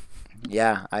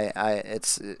 Yeah,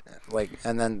 it's like,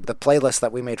 and then the playlist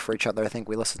that we made for each other, I think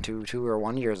we listened to 2 or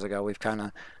 1 years ago. We've kind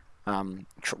of,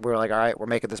 we're like, all right, we're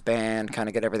making this band, kind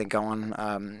of get everything going.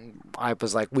 I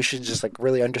was like, we should just like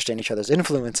really understand each other's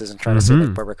influences and try to see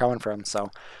like where we're coming from. So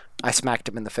I smacked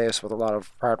him in the face with a lot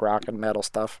of hard rock and metal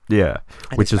stuff. Yeah,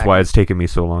 which is why it's taken me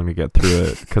so long to get through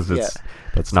it, because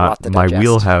that's not my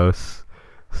wheelhouse.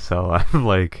 So I'm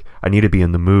like, I need to be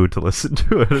in the mood to listen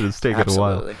to it. It's taken a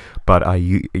while, but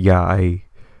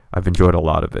I've enjoyed a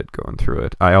lot of it going through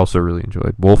it. I also really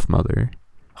enjoyed Wolf Mother.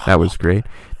 That was great.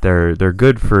 They're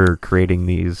good for creating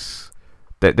these.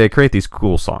 They create these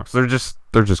cool songs. They're just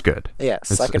good. Yeah,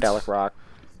 psychedelic rock.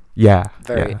 Yeah,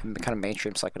 Very yeah. kind of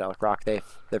mainstream psychedelic rock. They're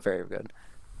very good.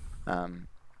 Um,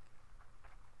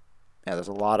 yeah, there's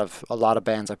a lot of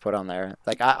bands I put on there.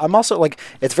 Like I'm also like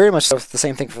it's very much so the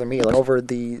same thing for me. Like over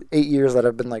the 8 years that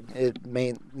I've been like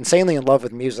insanely in love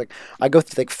with music, I go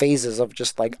through like phases of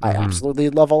just like I Mhm. absolutely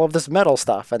love all of this metal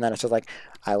stuff, and then it's just like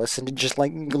I listen to just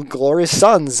like Glorious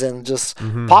Sons and just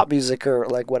Mhm. pop music or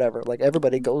like whatever. Like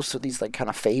everybody goes through these like kind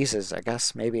of phases. I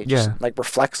guess maybe it just Yeah. like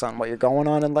reflects on what you're going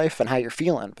on in life and how you're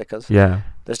feeling because Yeah.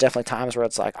 there's definitely times where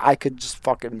it's like I could just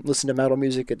fucking listen to metal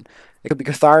music and it could be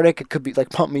cathartic, it could be like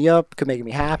pump me up, it could make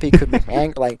me happy, it could make me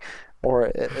angry, like, or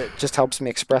it just helps me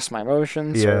express my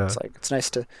emotions. Or Yeah. it's like it's nice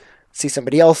to see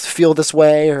somebody else feel this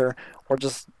way, or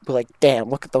just be like, damn,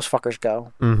 look at those fuckers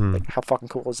go. Mhm. Like how fucking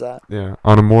cool is that? Yeah.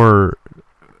 On a more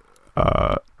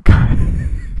uh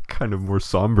kind of more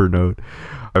somber note,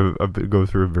 I've been going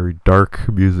through a very dark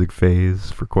music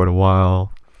phase for quite a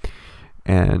while,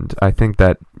 and I think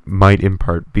that might in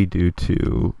part be due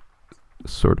to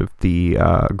sort of the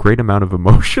great amount of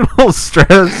emotional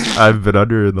stress I've been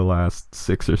under in the last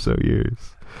 6 or so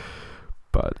years.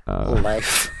 But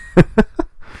Life,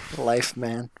 life,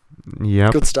 man,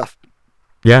 yep, good stuff.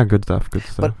 yeah, good stuff, good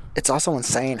But stuff. it's also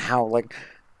insane how like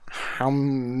how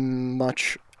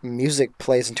much music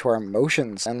plays into our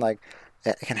emotions and like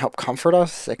it can help comfort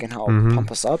us, it can help Mhm,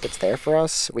 pump us up, it's there for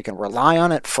us, we can rely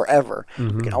on it forever. We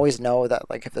can mhm. always know that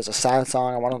like if there's a sad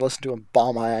song I want to listen to and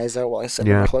bawl my eyes out while I sit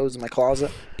in my Yeah, clothes in my closet.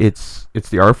 it's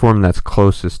the art form that's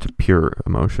closest to pure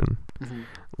emotion. Hmm.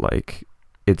 Like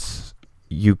it's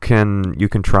you can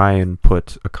try and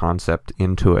put a concept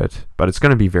into it, but it's going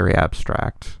to be very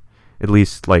abstract. At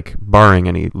least like barring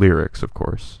any lyrics, of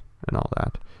course, and all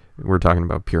that. We're talking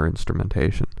about pure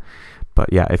instrumentation.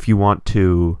 But yeah, if you want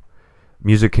to,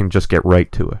 music can just get right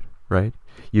to it, right?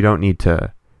 You don't need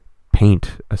to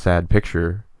paint a sad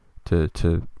picture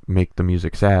to make the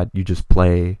music sad. You just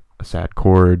play a sad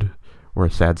chord or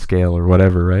a sad scale or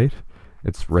whatever, right?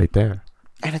 It's right there.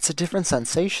 And it's a different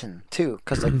sensation too,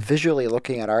 because like visually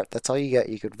looking at art, that's all you get.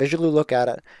 You could visually look at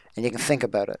it and you can think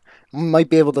about it. You might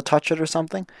be able to touch it or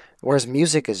something, whereas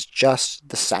music is just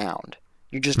the sound.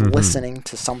 You're just Mhm. listening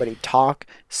to somebody talk,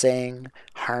 sing,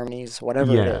 harmonies,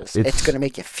 whatever it Yeah, is. It's it's gonna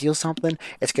make you feel something.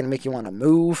 It's gonna make you want to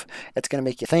move. It's gonna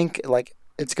make you think. Like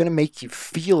it's gonna make you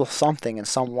feel something in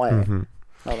some way, mhm.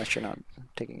 unless you're not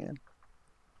taking it in.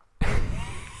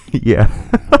 Yeah.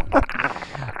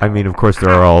 I mean, of course, there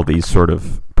are all these sort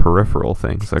of peripheral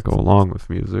things that go along with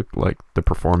music, like the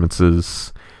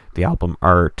performances, the album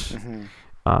art,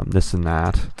 Hmm. this and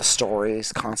that. The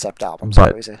stories, concept albums are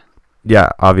But always a yeah,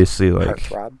 obviously, like,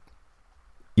 heartthrob.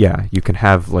 yeah, you can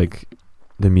have like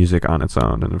the music on its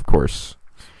own, and of course,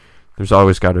 there's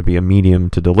always got to be a medium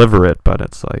to deliver it. But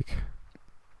it's like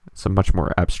it's a much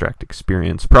more abstract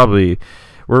experience. Probably,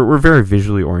 we're very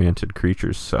visually oriented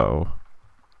creatures, so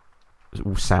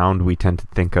sound we tend to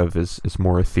think of is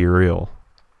more ethereal,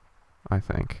 I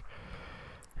think.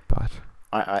 But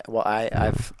yeah.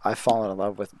 I've fallen in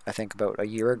love with I think about a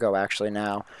year ago actually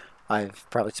now. I've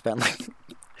probably spent like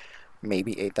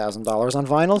maybe $8,000 on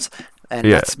vinyls, and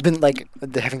Yeah. that's been like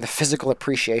having the physical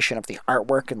appreciation of the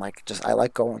artwork and like just I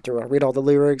like going through and read all the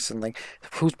lyrics and like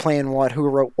who's playing what, who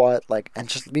wrote what, like and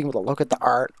just being able to look at the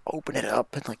art, open it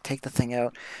up, and like take the thing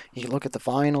out. You look at the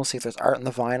vinyl, see if there's art in the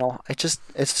vinyl. It's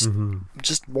Mhm.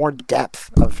 just more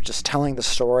depth of just telling the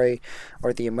story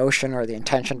or the emotion or the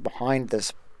intention behind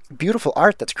this beautiful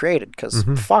art that's created because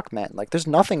Mhm. fuck man like there's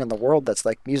nothing in the world that's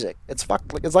like music. It's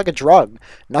like a drug.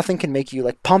 Nothing can make you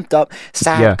like pumped up,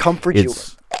 sad, Yeah. comfort you.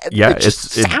 It's yeah. It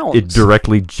just It sounds.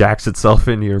 directly jacks itself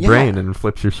into your brain Yeah, and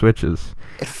flips your switches.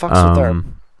 it fucks with our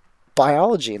Um.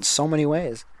 biology in so many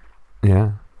ways.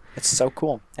 Yeah. It's so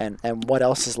cool. And what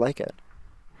else is like it?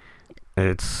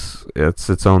 It's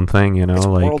its own thing, you know. It's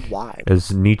Like worldwide.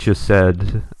 as Nietzsche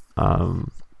said,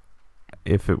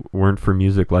 if it weren't for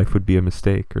music, life would be a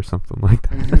mistake or something like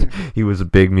that. Hmm. He was a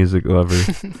big music lover,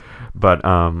 but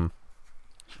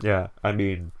yeah. I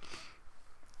mean,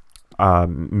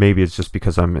 maybe it's just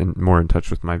because I'm more in touch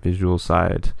with my visual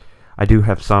side. I do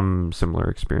have some similar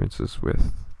experiences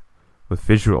with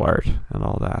visual art and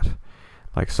all that.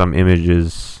 Like some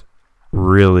images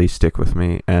really stick with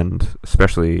me, and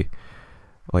especially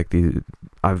like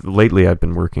I've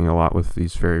been working a lot with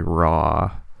these very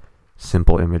raw,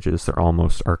 simple images. They're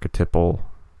almost archetypal,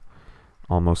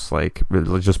 almost like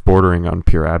just bordering on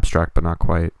pure abstract, but not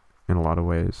quite in a lot of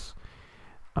ways.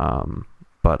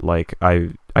 But like I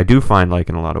do find like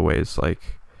in a lot of ways like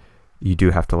you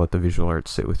do have to let the visual art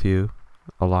sit with you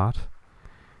a lot.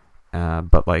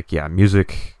 But like yeah,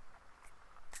 music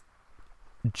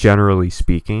generally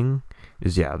speaking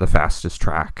is the fastest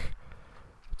track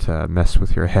mess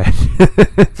with your head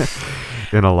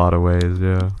in a lot of ways.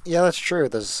 Yeah. Yeah, that's true.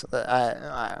 There's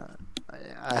I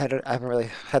haven't really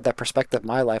had that perspective in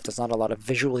my life. There's not a lot of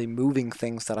visually moving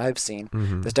things that I've seen.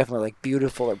 Mm-hmm. There's definitely like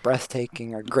beautiful or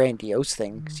breathtaking or grandiose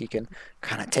things you can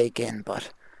kind of take in,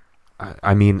 but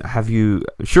I mean,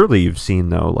 surely you've seen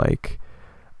though, like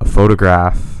a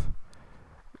photograph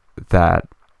that,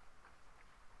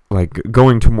 like,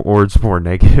 going towards more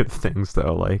negative things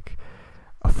though, like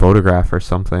a photograph or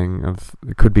something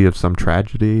it could be of some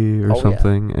tragedy or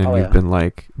something, and you've been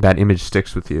like, that image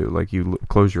sticks with you, like you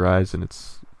close your eyes and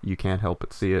you can't help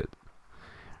but see it,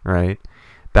 right?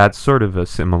 That's sort of a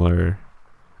similar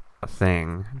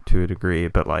thing to a degree,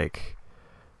 but like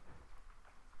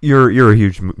you're a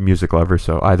huge music lover,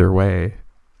 so either way,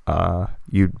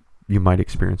 you might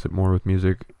experience it more with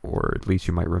music, or at least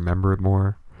you might remember it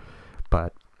more.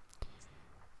 But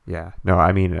yeah, no,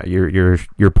 I mean,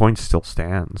 your point still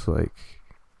stands. Like,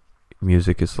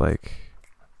 music is like,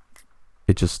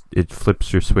 it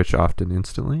flips your switch often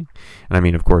instantly, and I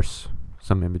mean, of course,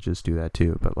 some images do that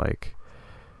too. But like,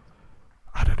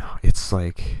 I don't know. It's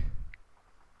like,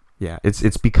 yeah,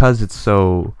 it's because it's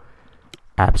so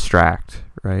abstract,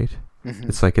 right? Mm-hmm.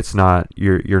 It's like, it's not,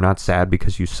 you're not sad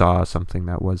because you saw something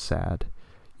that was sad.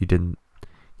 You didn't,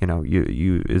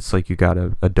 you it's like you got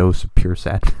a dose of pure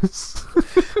sadness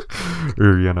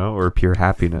or pure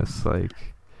happiness.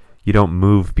 Like, you don't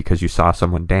move because you saw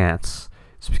someone dance.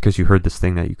 It's because you heard this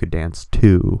thing that you could dance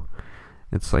to.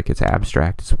 It's like, it's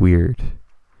abstract. It's weird.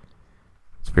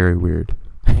 It's very weird.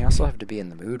 And you also have to be in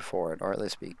the mood for it, or at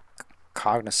least be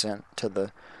cognizant to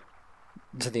the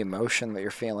emotion that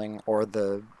you're feeling, or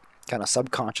the kind of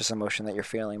subconscious emotion that you're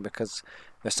feeling, because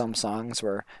there's some songs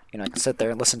where, I can sit there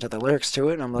and listen to the lyrics to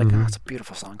it, and I'm like, oh, it's a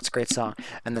beautiful song, it's a great song.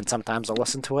 And then sometimes I'll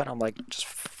listen to it, and I'm like, just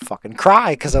fucking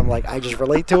cry, because I'm like, I just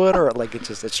relate to it, or like it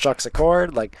strikes a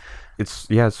chord. Like, it's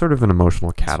sort of an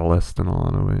emotional catalyst in a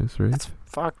lot of ways, right? It's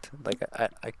fucked. Like,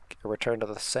 I return to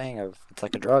the saying of, it's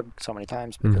like a drug so many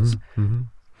times, because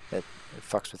it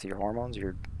fucks with your hormones,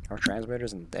 your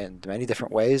neurotransmitters, and many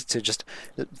different ways, to just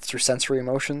through sensory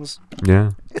emotions.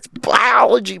 Yeah. It's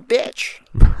biology, bitch.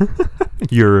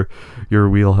 your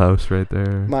wheelhouse right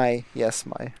there. My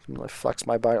flex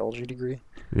my biology degree.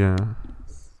 Yeah.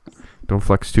 Don't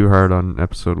flex too hard on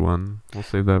episode 1. We'll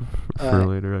save that for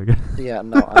later, I guess. Yeah,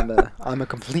 no, I'm a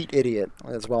complete idiot,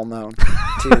 as well known,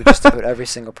 to just about every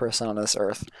single person on this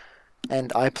earth.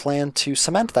 And I plan to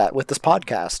cement that with this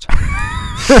podcast.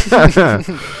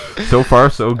 So far,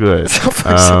 so good.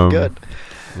 So good.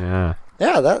 Yeah.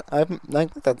 Yeah, I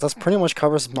think that pretty much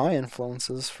covers my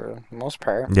influences for the most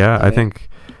part. Yeah, I think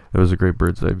it was a great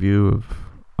bird's eye view of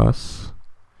us.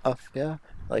 A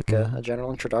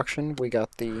general introduction. We got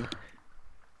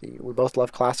we both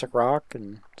love classic rock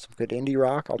and some good indie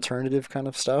rock, alternative kind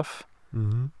of stuff.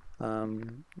 Mm-hmm.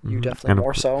 You definitely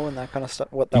more so in that kind of stuff.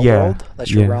 What that yeah, world?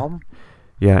 That's your realm.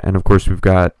 Yeah, and of course we've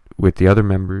got, with the other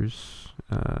members,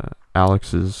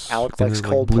 Alex likes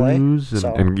Coldplay, blues,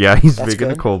 and yeah, he's big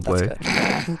into Coldplay.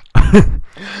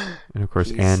 And of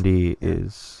course, Andy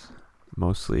is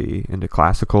mostly into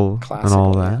classical and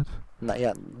all that.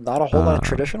 Not a whole lot of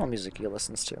traditional music he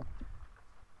listens to,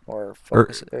 or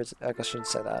focus. I guess I shouldn't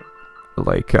say that.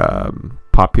 Like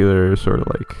popular, sort of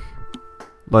like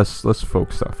less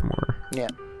folk stuff, more. Yeah.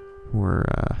 More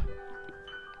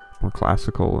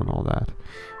classical and all that.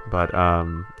 But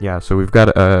so we've got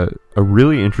a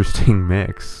really interesting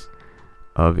mix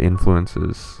of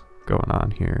influences going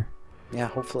on here. Yeah,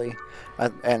 hopefully.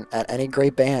 And at any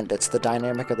great band, it's the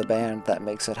dynamic of the band that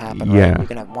makes it happen. Yeah. Right? You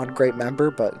can have one great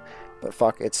member, but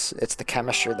fuck, it's the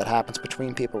chemistry that happens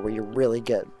between people where you really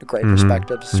get great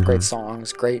perspectives, great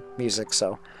songs, great music.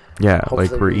 So yeah,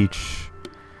 like we're each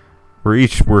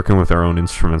working with our own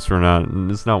instruments.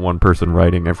 It's not one person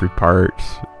writing every part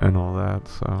and all that.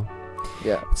 So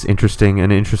yeah, it's an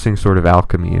interesting sort of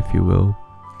alchemy, if you will.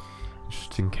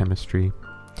 Interesting chemistry.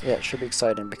 Yeah, it should be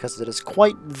exciting, because it is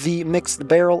quite the mixed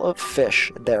barrel of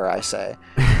fish, dare I say.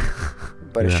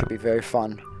 But it should be very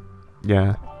fun.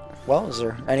 Yeah. Well, is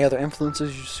there any other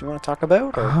influences you want to talk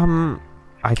about? Or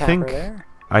I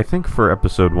think for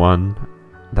episode 1,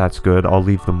 that's good. I'll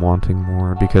leave them wanting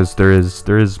more, because there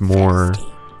is more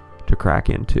to crack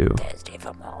into.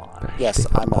 Yes,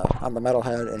 I'm a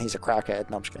metalhead and he's a crackhead.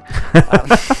 No, I'm just kidding.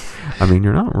 I mean,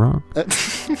 you're not wrong.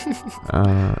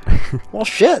 Well,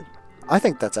 shit. I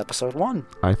think that's episode 1.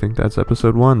 I think that's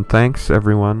episode 1. Thanks,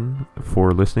 everyone,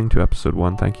 for listening to episode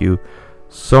 1. Thank you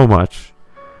so much.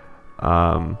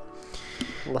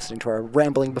 Listening to our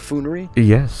rambling buffoonery.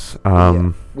 Yes.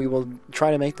 We will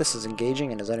try to make this as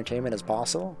engaging and as entertainment as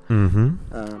possible.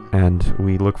 And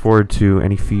we look forward to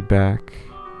any feedback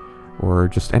or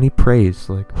just any praise.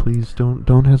 Like, please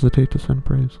don't hesitate to send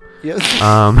praise. Yes.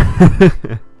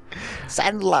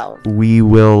 Send love. We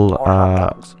will Or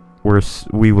hot dogs.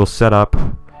 we will set up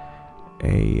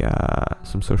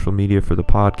some social media for the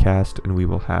podcast, and we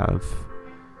will have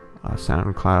a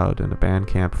SoundCloud and a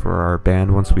Bandcamp for our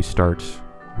band once we start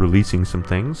releasing some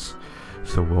things.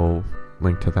 So we'll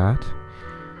link to that.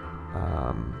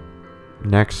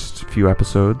 Next few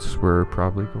episodes, we're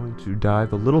probably going to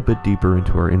dive a little bit deeper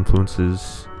into our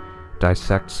influences,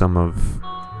 dissect some of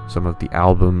the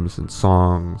albums and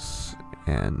songs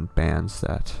and bands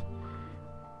that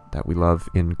we love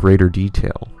in greater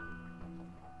detail.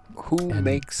 Who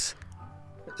makes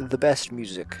the best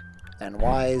music, and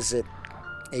why is it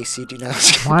ACD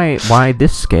knows? why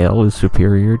this scale is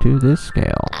superior to this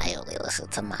scale? I only listen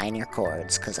to minor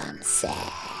chords because I'm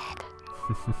sad.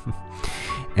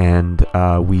 And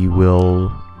we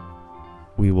will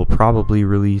probably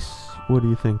release, what do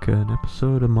you think, an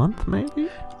episode a month maybe?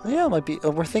 Yeah, it might be.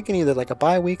 We're thinking either like a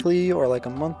bi-weekly or like a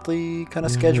monthly kind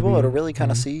of schedule. Maybe, to really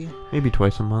kind of see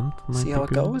twice a month. See how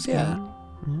it goes. Yeah.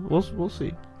 We'll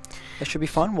see. It should be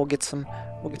fun. We'll get some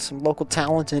local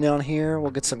talent in on here.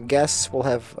 We'll get some guests. We'll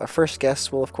have our first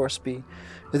guests will of course be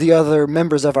the other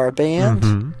members of our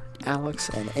band, Alex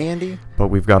and Andy. But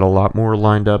we've got a lot more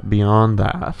lined up beyond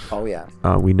that. Oh yeah.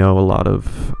 We know a lot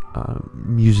of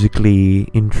musically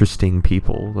interesting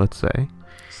people, let's say.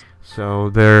 So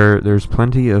there's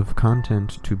plenty of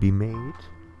content to be made,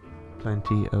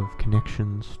 plenty of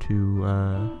connections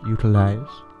to utilize.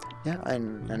 Yeah,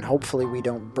 and hopefully we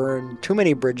don't burn too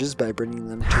many bridges by bringing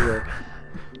them to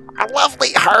our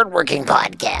lovely, hardworking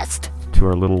podcast. To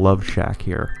our little love shack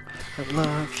here. Our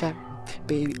love shack,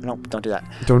 baby. No, don't do that.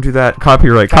 Don't do that.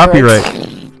 Copyright.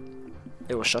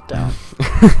 It was shut down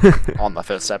on the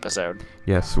 5th episode.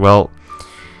 Yes, well,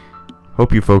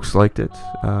 hope you folks liked it.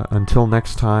 Until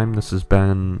next time, this has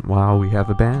been Wow, We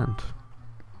Have a Band.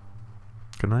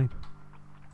 Good night.